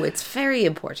 toe. It's very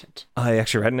important. I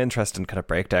actually read an interesting kind of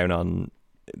breakdown on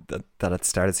that at the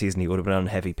start of the season he would have been on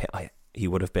heavy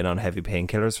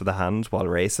painkillers for the hand while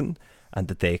racing, and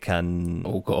that they can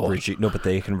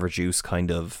they can reduce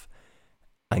kind of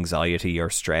anxiety or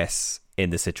stress in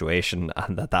the situation,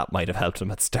 and that might have helped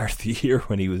him at the start of the year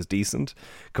when he was decent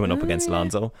coming up against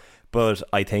Alonso. But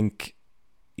I think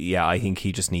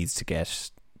he just needs to get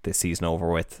this season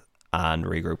over with and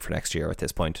regroup for next year at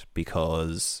this point,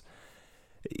 because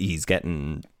he's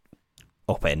getting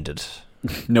upended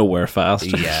Nowhere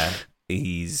fast. Yeah,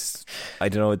 I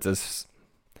don't know, it's just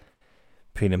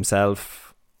between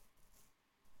himself,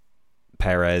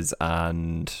 Perez,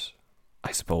 and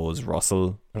I suppose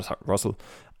Russell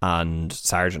and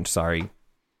Sargent, sorry,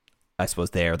 I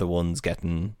suppose they're the ones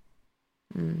getting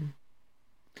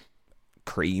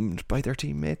creamed by their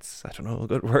teammates. I don't know a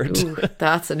good word. Ooh,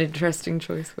 that's an interesting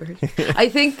choice word. I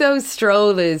think though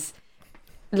Stroll has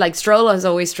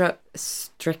always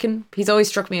he's always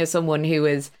struck me as someone who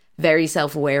is very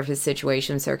self-aware of his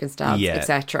situation, circumstance,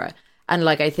 etc. And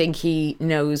like, I think he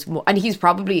knows more, and he's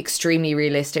probably extremely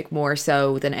realistic, more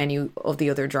so than any of the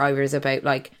other drivers, about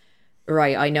like,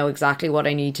 right, I know exactly what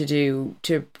I need to do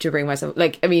to bring myself,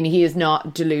 like, I mean, he is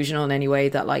not delusional in any way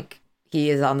that like he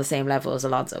is on the same level as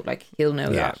Alonso. Like, he'll know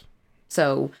that.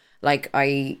 So like,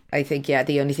 I think, yeah,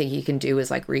 the only thing he can do is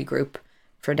like regroup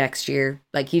for next year.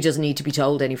 Like, he doesn't need to be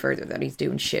told any further that he's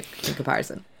doing shit in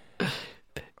comparison.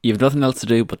 You have nothing else to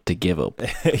do but to give up.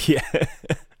 Yeah.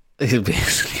 Is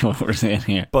basically what we're saying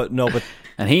here.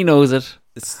 And he knows it.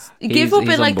 Give up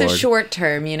in like the short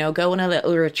term, you know, go on a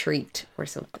little retreat or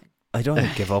something. I don't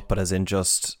think give up, but as in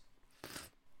just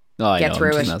get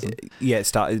through it. Yeah,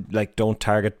 don't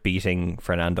target beating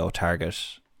Fernando, target,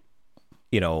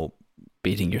 you know,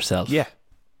 beating yourself. Yeah.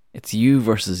 It's you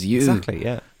versus you. Exactly,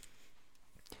 yeah.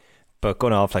 But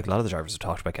going off, like, a lot of the drivers have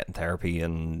talked about getting therapy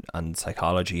and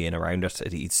psychology in around it.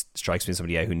 It strikes me as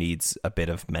somebody who needs a bit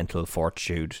of mental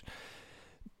fortitude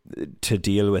to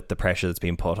deal with the pressure that's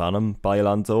being put on him by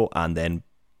Alonso and then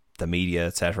the media,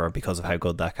 etc., because of how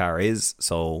good that car is.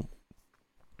 So,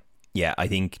 yeah, I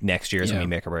think next year is when we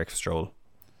make or break for Stroll.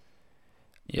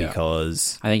 Yeah.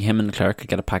 Because I think him and Leclerc could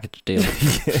get a package deal.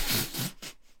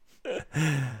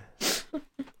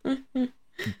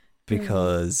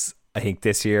 Because I think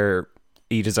this year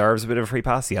he deserves a bit of a free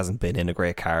pass. He hasn't been in a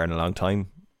great car in a long time,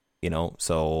 you know,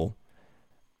 so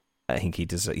I think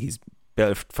he's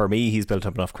built, for me, he's built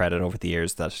up enough credit over the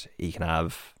years that he can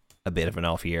have a bit of an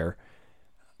off year.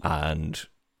 And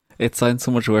it sounds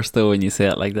so much worse though when you say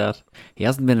it like that. He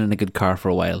hasn't been in a good car for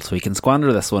a while, so he can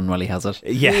squander this one while he has it.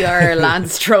 Yeah. We are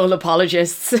Lance Stroll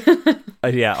apologists.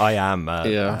 Yeah, I am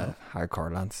a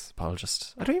hardcore Lance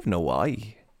apologist. I don't even know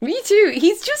why. Me too.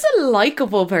 He's just a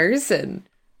likable person.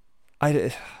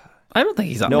 I don't think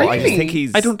he's that. No, I just think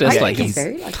he's. I don't dislike him. He's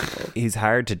very likable. He's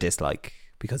hard to dislike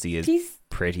because he's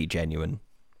pretty genuine,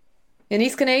 and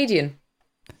he's Canadian.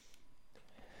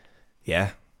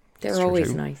 Yeah, they're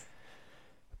always nice.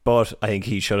 But I think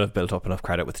he should have built up enough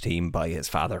credit with the team by his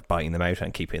father buying them out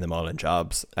and keeping them all in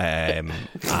jobs, and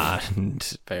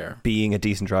fair, being a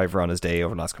decent driver on his day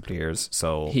over the last couple of years.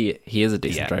 So he is a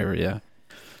decent driver. Yeah.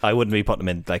 I wouldn't be putting him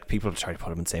in, like, people try to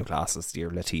put him in the same class as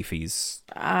your Latifis,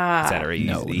 etc.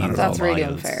 No, that's really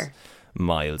unfair.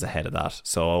 Miles ahead of that.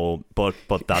 So, but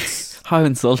that's how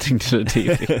insulting to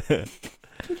Latifi.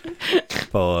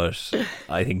 But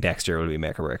I think next year will be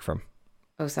make or break for him.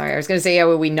 Oh, sorry, I was going to say, yeah,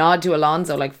 well, we nod to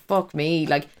Alonso, like, fuck me,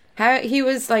 like, how he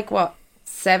was like, what,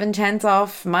 7/10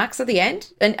 off Max at the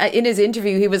end, and in his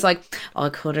interview he was like, I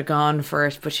could have gone for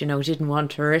it, but you know, didn't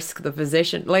want to risk the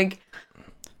position, like.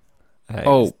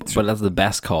 But that's the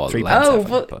best call.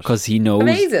 Because he knows.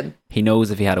 Amazing. He knows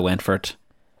if he had went for it,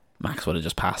 Max would have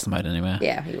just passed him out anyway.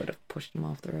 Yeah, he would have pushed him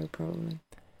off the road probably.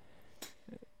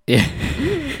 Yeah.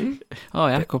 Oh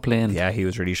yeah, good playing. Yeah, he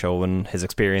was really showing his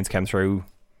experience came through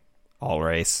all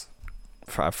race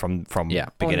from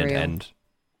beginning to end.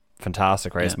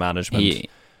 Fantastic race management.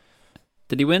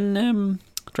 Did he win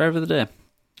driver of the day?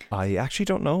 I actually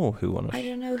don't know who won it. I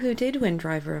don't know who did win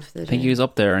driver of the day. I think he was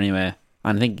up there anyway.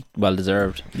 And I think well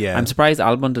deserved. Yeah, I'm surprised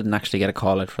Albon didn't actually get a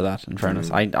call out for that. In fairness,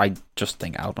 I just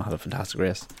think Albon had a fantastic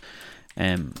race.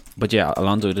 But yeah,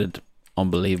 Alonso did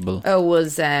unbelievable. Oh,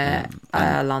 was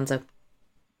Alonso?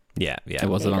 Yeah, it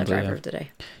was Alonso. Driver of the day.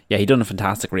 Yeah, he done a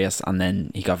fantastic race, and then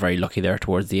he got very lucky there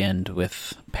towards the end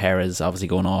with Perez obviously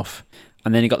going off,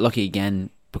 and then he got lucky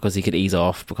again because he could ease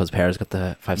off because Perez got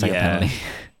the 5-second penalty.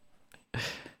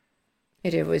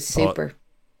 It was super.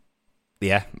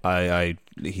 Yeah,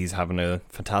 he's having a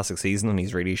fantastic season, and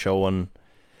he's really showing.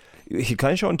 He's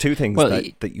kind of showing two things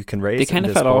that you can race. They kind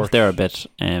of fell off there a bit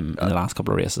in the last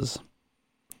couple of races.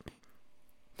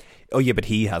 Oh yeah, but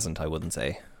he hasn't. I wouldn't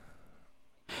say.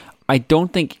 I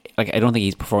don't think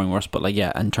he's performing worse, but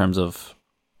in terms of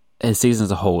his season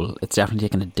as a whole, it's definitely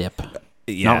taken a dip.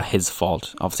 Yeah. Not his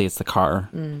fault. Obviously, it's the car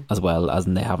as well, as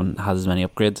in they haven't had as many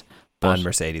upgrades. But and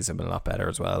Mercedes have been a lot better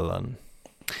as well, and.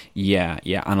 Yeah,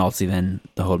 and obviously then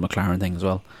the whole McLaren thing as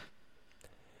well.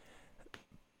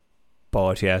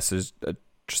 But yes, there's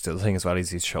just the other thing as well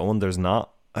is he's shown there's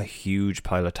not a huge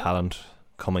pile of talent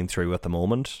coming through at the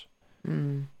moment.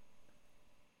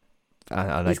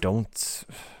 and I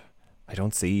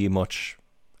don't see much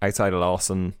outside of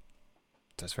Lawson.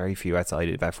 There's very few outside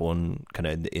of F1 kind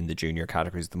of in the junior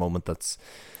categories at the moment that's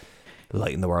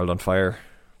lighting the world on fire.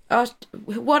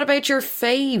 What about your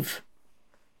fave,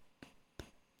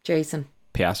 Jason?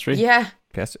 Piastri? Yeah.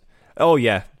 Piastri. Oh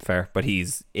yeah, fair. But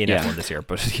he's in F1 this year.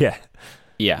 But yeah.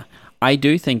 Yeah. I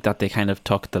do think that they kind of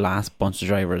took the last bunch of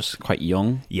drivers quite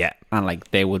young. Yeah. And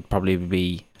like they would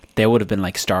have been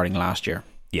like starting last year.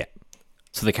 Yeah.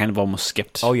 So they kind of almost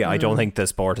skipped. Oh yeah, I don't think the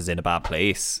sport is in a bad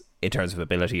place in terms of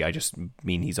ability. I just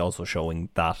mean he's also showing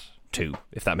that too,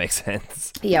 if that makes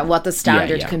sense. Yeah, what the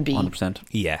standard can be. 100%.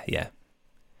 Yeah, yeah.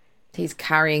 He's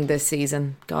carrying this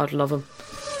season. God love him.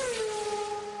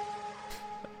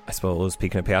 I suppose,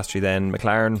 speaking of Piastri then,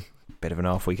 McLaren, bit of an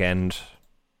off weekend.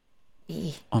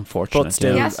 Unfortunate. But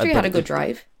still, Piastri had a good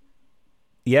drive.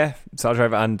 Yeah, solid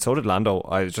drive, and so did Lando.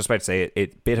 I was just about to say,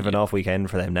 it bit of an off weekend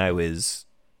for them now is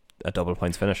a double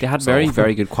points finish. They had very,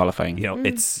 very good qualifying. You know,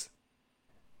 it's...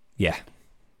 Yeah.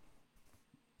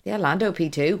 Yeah, Lando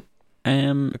P2.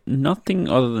 Nothing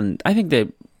other than... I think they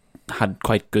had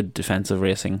quite good defensive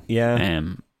racing. Yeah.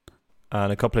 And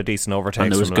a couple of decent overtakes.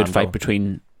 And there was a from good Lando. fight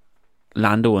between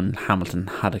Lando and Hamilton.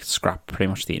 Had a scrap pretty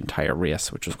much the entire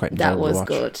race, which was quite enjoyable to watch.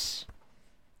 That was good.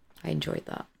 I enjoyed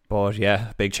that. But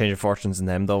yeah, big change of fortunes in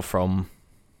them though, from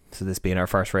this being our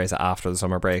first race after the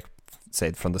summer break.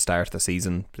 Say from the start of the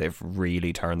season, they've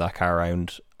really turned that car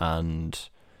around, and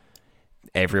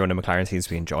everyone in McLaren seems to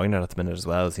be enjoying it at the minute as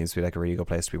well. It seems to be like a really good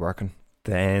place to be working.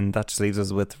 Then that just leaves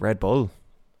us with Red Bull.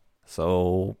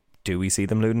 So do we see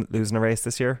them losing a race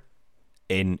this year?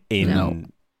 In No.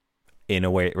 In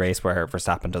a race where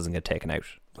Verstappen doesn't get taken out,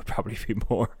 would probably be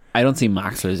more. I don't see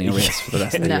Max losing a race for the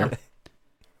rest of the No. year.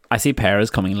 I see Perez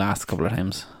coming last a couple of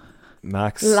times.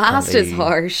 Max Last is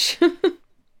harsh.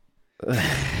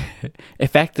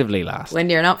 Effectively last. When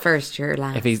you're not first, you're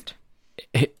last. If he's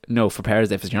no, for Perez,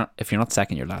 if you're not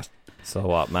second, you're last. So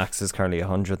what? Max is currently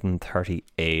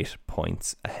 138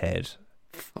 points ahead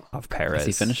of Perez. Has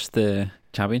he finished the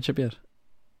championship yet?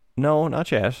 No,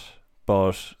 not yet.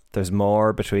 But there's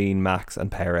more between Max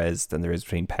and Perez than there is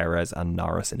between Perez and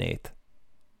Norris in 8th.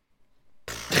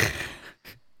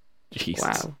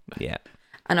 Jesus. Wow. Yeah.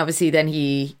 And obviously then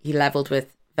he levelled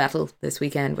with Vettel this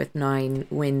weekend with 9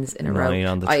 wins in a row. 9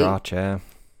 on the trot, yeah.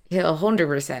 He'll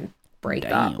 100% break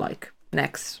Damn. that like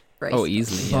next race. Oh,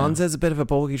 easily. Yeah. Monza's a bit of a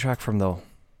bogey track for him though.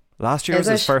 Last year Is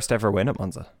was his it? first ever win at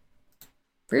Monza.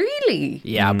 Really?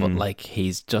 Yeah, but like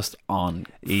he's just on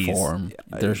form.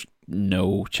 There's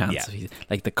no chance. Yeah. Of he's,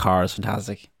 like the car is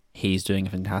fantastic. He's doing a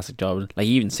fantastic job. Like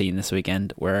you even seen this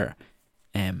weekend where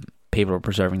people are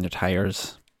preserving their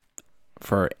tires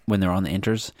for when they're on the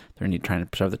inters. They're trying to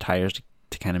preserve the tires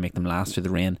to kind of make them last through the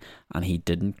rain, and he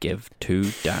didn't give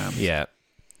 2 damns. Yeah.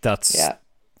 That's... Yeah.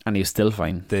 And he was still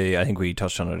fine. I think we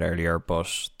touched on it earlier,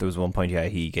 but there was one point,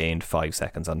 he gained 5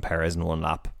 seconds on Perez in one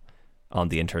lap on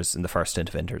the inters, in the first stint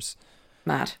of inters.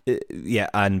 Mad. Yeah,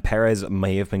 and Perez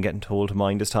may have been getting told to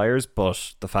mind his tyres,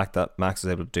 but the fact that Max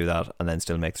was able to do that and then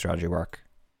still make the strategy work,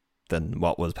 then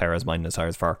what was Perez minding his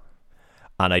tyres for?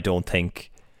 And I don't think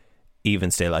he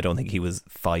was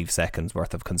 5 seconds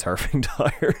worth of conserving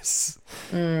tyres.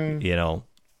 You know?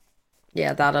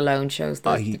 Yeah, that alone shows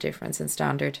the difference in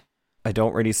standard. I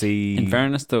don't really see, in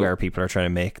fairness, though, where people are trying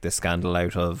to make this scandal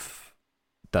out of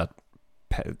that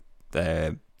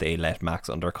they let Max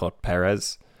undercut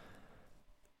Perez.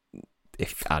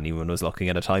 If anyone was looking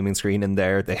at a timing screen in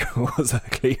there was a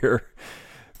clear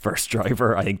first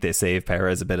driver. I think they saved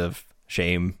Perez a bit of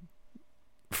shame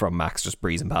from Max just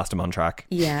breezing past him on track.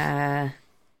 Yeah,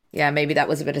 maybe that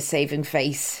was a bit of saving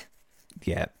face.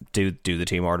 Yeah, do the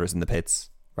team orders in the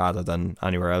pits rather than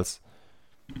anywhere else.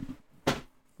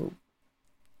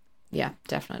 Yeah,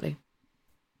 definitely.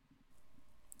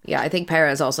 Yeah, I think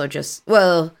Perez also just...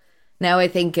 Well, now I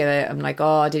think I'm like,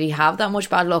 oh, did he have that much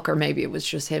bad luck? Or maybe it was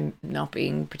just him not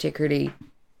being particularly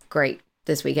great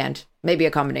this weekend. Maybe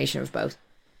a combination of both.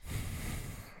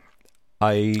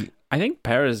 I think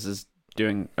Perez is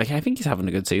doing... I think he's having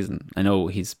a good season. I know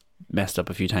he's messed up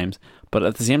a few times. But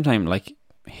at the same time,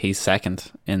 he's second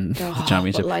in the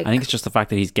championship. I think it's just the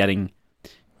fact that he's getting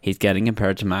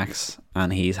compared to Max,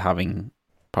 and he's having...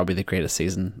 probably the greatest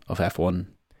season of F1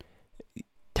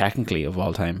 technically of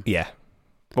all time. Yeah.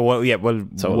 So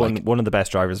one of the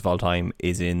best drivers of all time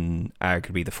is in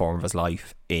arguably the form of his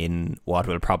life in what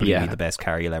will probably be the best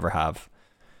car you'll ever have.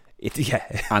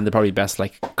 And the probably best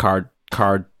car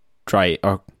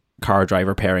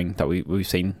driver pairing that we've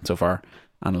seen so far.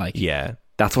 And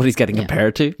that's what he's getting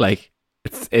compared to.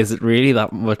 Is it really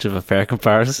that much of a fair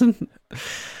comparison?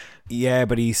 Yeah,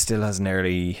 but he still has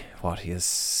nearly, he has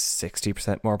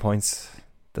 60% more points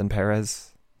than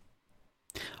Perez.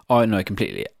 Oh no, I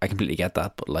completely get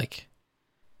that, but like,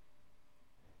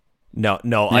 No,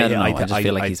 I don't know. I just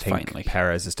feel like he's think fine. Like,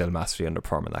 Perez is still massively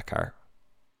underperforming that car.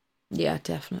 Yeah,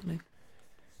 definitely.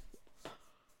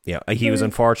 Yeah, he was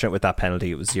unfortunate with that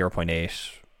penalty. It was 0.8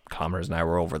 kilometers an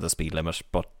hour over the speed limit,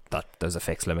 but there's a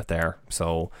fixed limit there.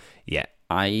 So yeah,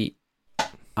 I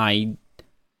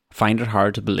find it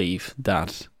hard to believe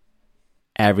that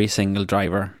every single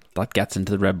driver that gets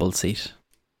into the Red Bull seat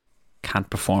can't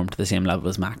perform to the same level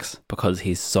as Max because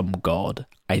he's some god.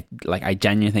 I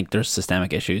genuinely think there's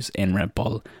systemic issues in Red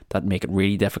Bull that make it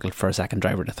really difficult for a second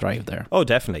driver to thrive there. Oh,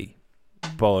 definitely.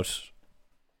 But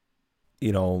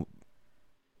you know,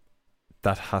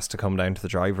 that has to come down to the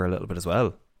driver a little bit as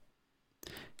well.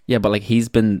 Yeah, but like he's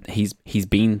been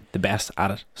the best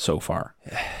at it so far.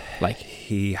 Like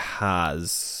he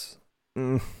has,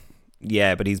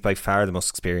 yeah, but he's by far the most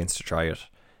experienced to try it.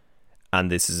 And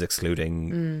this is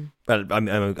excluding. Well,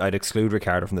 I'd exclude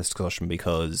Ricciardo from this discussion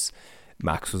because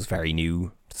Max was very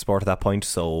new to the sport at that point,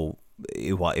 so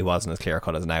it wasn't as clear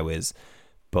cut as now is.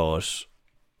 But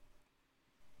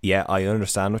yeah, I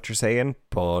understand what you're saying,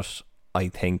 but I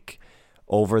think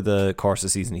over the course of the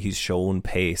season he's shown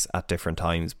pace at different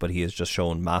times, but he has just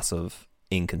shown massive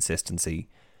inconsistency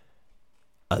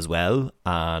as well,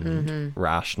 and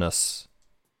rashness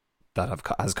that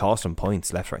has cost him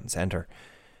points left, right and centre.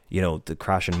 You know, the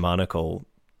crash in Monaco,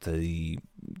 I'm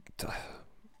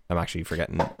actually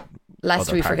forgetting.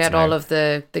 Lest we forget all of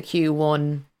the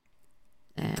Q1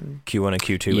 and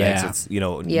Q2 exits, you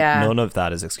know, Yeah. none of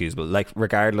that is excusable. Like,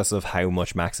 regardless of how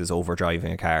much Max is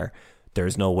overdriving a car,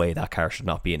 there's no way that car should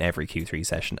not be in every Q3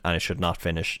 session, and it should not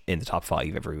finish in the top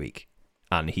 5 every week.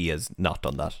 And he has not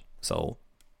done that. So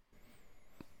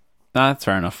that's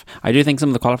fair enough. I do think some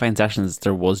of the qualifying sessions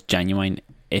there was genuine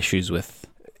issues with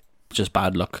just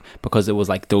bad luck, because it was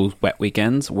like those wet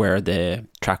weekends where the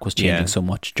track was changing so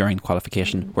much during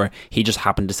qualification, where he just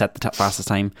happened to set the fastest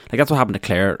time. Like that's what happened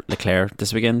to Leclerc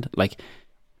this weekend. Like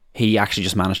he actually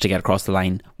just managed to get across the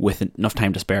line with enough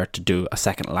time to spare to do a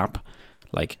second lap.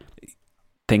 Like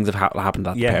things have happened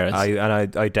at Perez.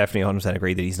 I definitely 100%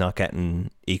 agree that he's not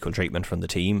getting equal treatment from the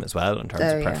team as well in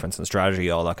terms of preference and strategy,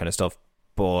 all that kind of stuff.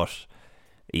 But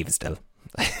even still,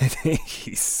 I think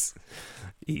he's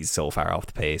so far off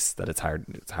the pace that it's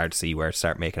hard to see where to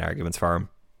start making arguments for him.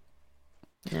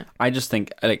 Yeah, I just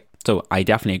think so I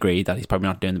definitely agree that he's probably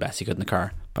not doing the best he could in the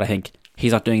car, but I think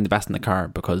he's not doing the best in the car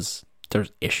because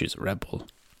there's issues with Red Bull.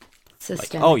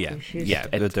 Issues. Yeah,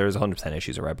 there's 100%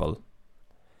 issues with Red Bull.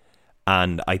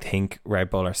 And I think Red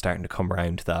Bull are starting to come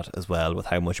around to that as well, with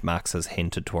how much Max has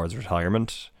hinted towards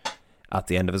retirement at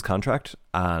the end of his contract.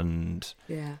 And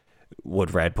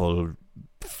would Red Bull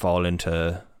fall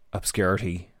into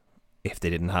obscurity if they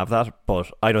didn't have that? But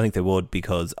I don't think they would,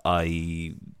 because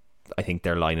I think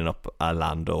they're lining up a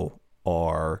Lando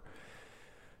or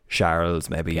Charles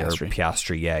maybe Piastri. Or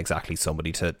Piastri, yeah, exactly,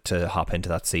 somebody to hop into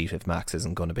that seat if Max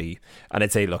isn't going to be. And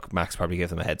I'd say, look, Max probably give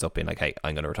them a heads up being like, hey,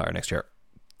 I'm going to retire next year,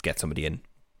 get somebody in,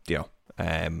 you know.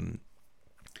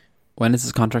 When is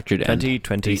his contract due to end?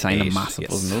 2028. He signed a massive,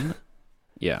 wasn't it?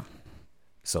 Yeah,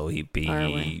 so he'd be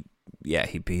 30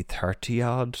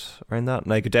 odd around that,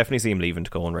 and I could definitely see him leaving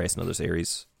to go and race another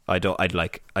series. I don't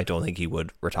think he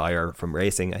would retire from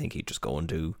racing. I think he'd just go and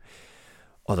do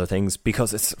other things,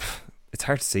 because it's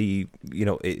hard to see, you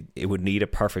know, it would need a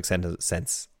perfect set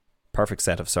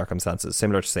of circumstances,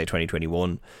 similar to say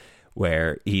 2021,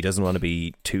 where he doesn't want to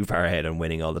be too far ahead and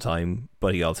winning all the time,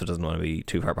 but he also doesn't want to be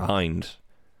too far behind.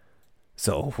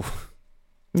 So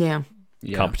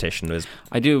competition was.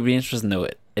 I do be interested though.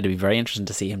 It'd be very interesting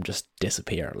to see him just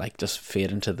disappear, like just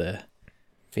fade into the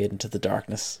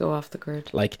darkness, go off the grid.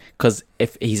 Like, because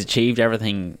if he's achieved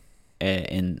everything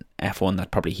in F1 that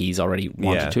probably he's already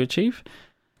wanted to achieve,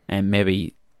 and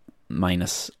maybe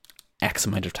minus X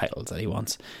amount of titles that he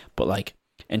wants, but like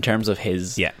in terms of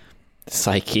his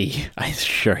psyche, I'm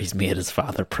sure he's made his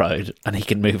father proud, and he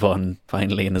can move on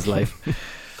finally in his life.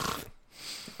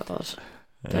 God,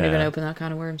 don't even open that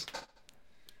can of worms.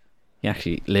 He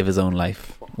actually live his own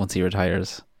life once he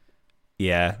retires.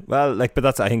 Yeah, well, like, but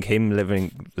that's, I think, him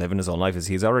living his own life is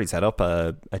he's already set up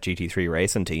a GT3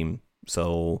 racing team.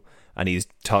 So, and he's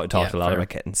talked a lot about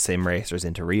getting sim racers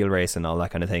into real racing and all that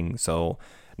kind of thing. So,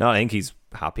 no, I think he's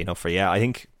happy enough for. I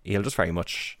think he'll just very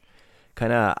much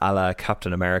kind of a la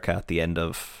Captain America at the end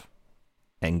of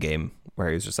Endgame, where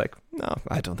he was just like, no,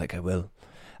 I don't think I will.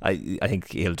 I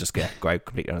think he'll just go out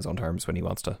completely on his own terms when he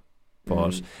wants to.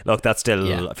 But look, that's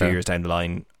still a few years down the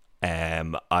line.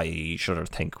 I shudder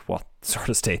to think what sort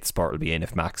of state the sport will be in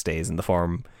if Max stays in the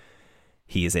form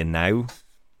he is in now,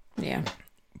 Yeah.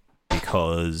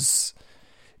 because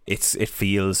it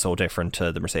feels so different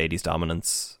to the Mercedes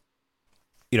dominance,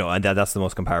 and that's the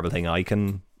most comparable thing I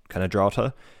can kind of draw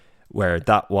to, where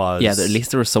that was Yeah, at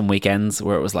least there were some weekends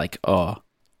where it was like, someone's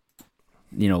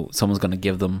going to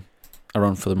give them a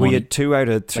run for the money. We had 2 out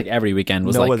of 3. Like every weekend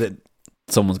was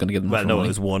someone's going to give them. Well, for no, money. it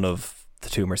was one of the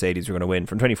 2 Mercedes were going to win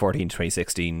from 2014 to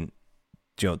 2016.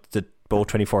 Both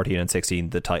 2014 and 16,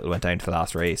 the title went down to the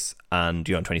last race, and in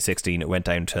 2016 it went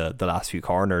down to the last few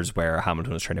corners where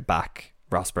Hamilton was trying to back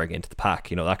Rosberg into the pack,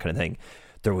 that kind of thing.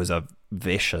 There was a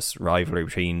vicious rivalry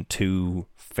between 2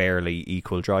 fairly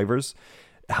equal drivers.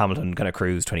 Hamilton kind of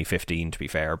cruised 2015, to be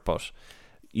fair, but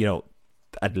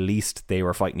at least they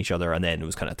were fighting each other, and then it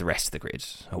was kind of the rest of the grid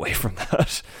away from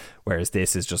that. Whereas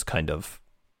this is just kind of,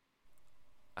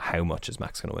 how much is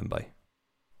Max going to win by?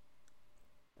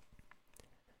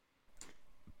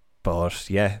 But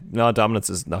yeah, no, dominance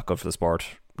is not good for the sport,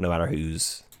 no matter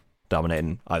who's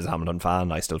dominating. I was a Hamilton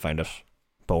fan, I still found it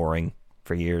boring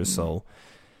for years, so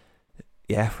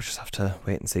yeah, we'll just have to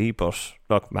wait and see. But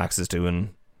look, Max is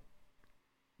doing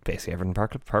basically everything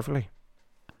perfectly.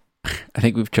 I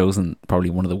think we've chosen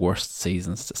probably one of the worst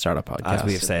seasons to start a podcast. As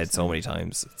we have said so many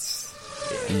times,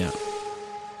 yeah.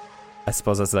 I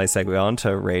suppose that's a nice segue on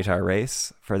to rate our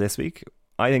race for this week.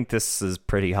 I think this is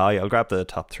pretty high. I'll grab the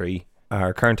top 3.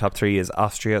 Our current top 3 is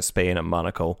Austria, Spain and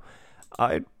Monaco.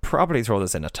 I'd probably throw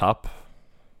this in a top.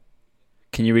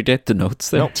 Can you read out the notes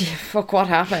there? Nope. Fuck, what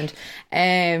happened?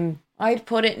 I'd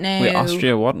put it now. Wait,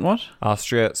 Austria, what and what?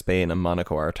 Austria, Spain and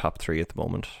Monaco are our top 3 at the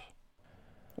moment.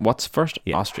 What's first?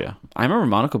 Yeah. Austria. I remember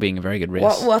Monaco being a very good race.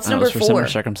 What's and number it was for 4? similar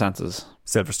circumstances.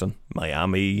 Silverstone,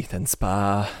 Miami, then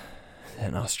Spa,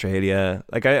 then Australia.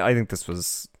 I think this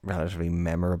was relatively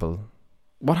memorable.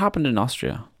 What happened in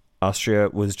Austria? Austria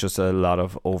was just a lot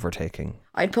of overtaking.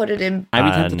 I'd put it in. I'd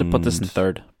be tempted to put this in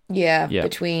third. Yeah, Yeah.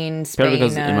 between Spain Purely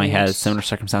because and in my head, similar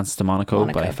circumstances to Monaco,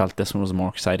 but I Monaco. felt this one was more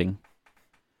exciting.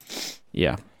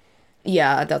 Yeah.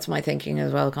 Yeah, that's my thinking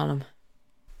as well, Colin.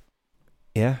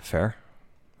 Yeah, fair.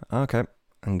 Okay,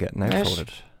 I'm getting Right. outvoted.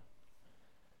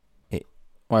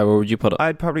 Why? Where would you put it?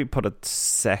 I'd probably put it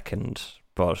second,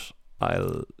 but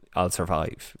I'll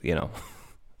survive.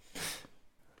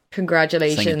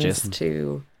 Congratulations Jason.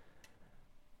 to...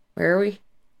 Where are we?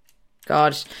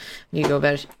 God, you go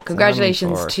about it.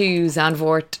 Congratulations Zandvoort. to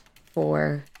Zandvoort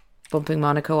for bumping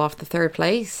Monaco off the 3rd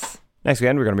place. Next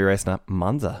weekend we're going to be racing at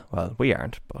Monza. Well, we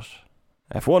aren't, but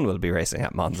F1 will be racing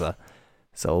at Monza.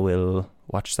 So we'll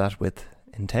watch that with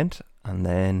intent and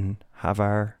then have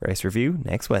our race review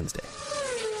next Wednesday.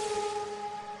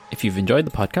 If you've enjoyed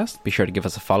the podcast, be sure to give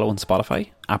us a follow on Spotify,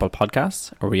 Apple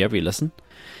Podcasts, or wherever you listen.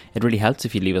 It really helps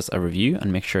if you leave us a review,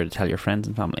 and make sure to tell your friends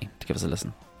and family to give us a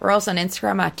listen. We're also on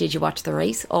Instagram at Did You Watch the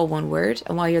Race, all one word.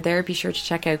 And while you're there, be sure to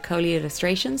check out Coley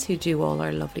Illustrations, who do all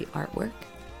our lovely artwork.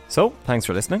 So, thanks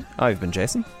for listening. I've been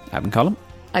Jason. I've been Colin.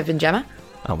 I've been Gemma.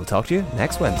 And we'll talk to you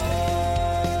next Wednesday.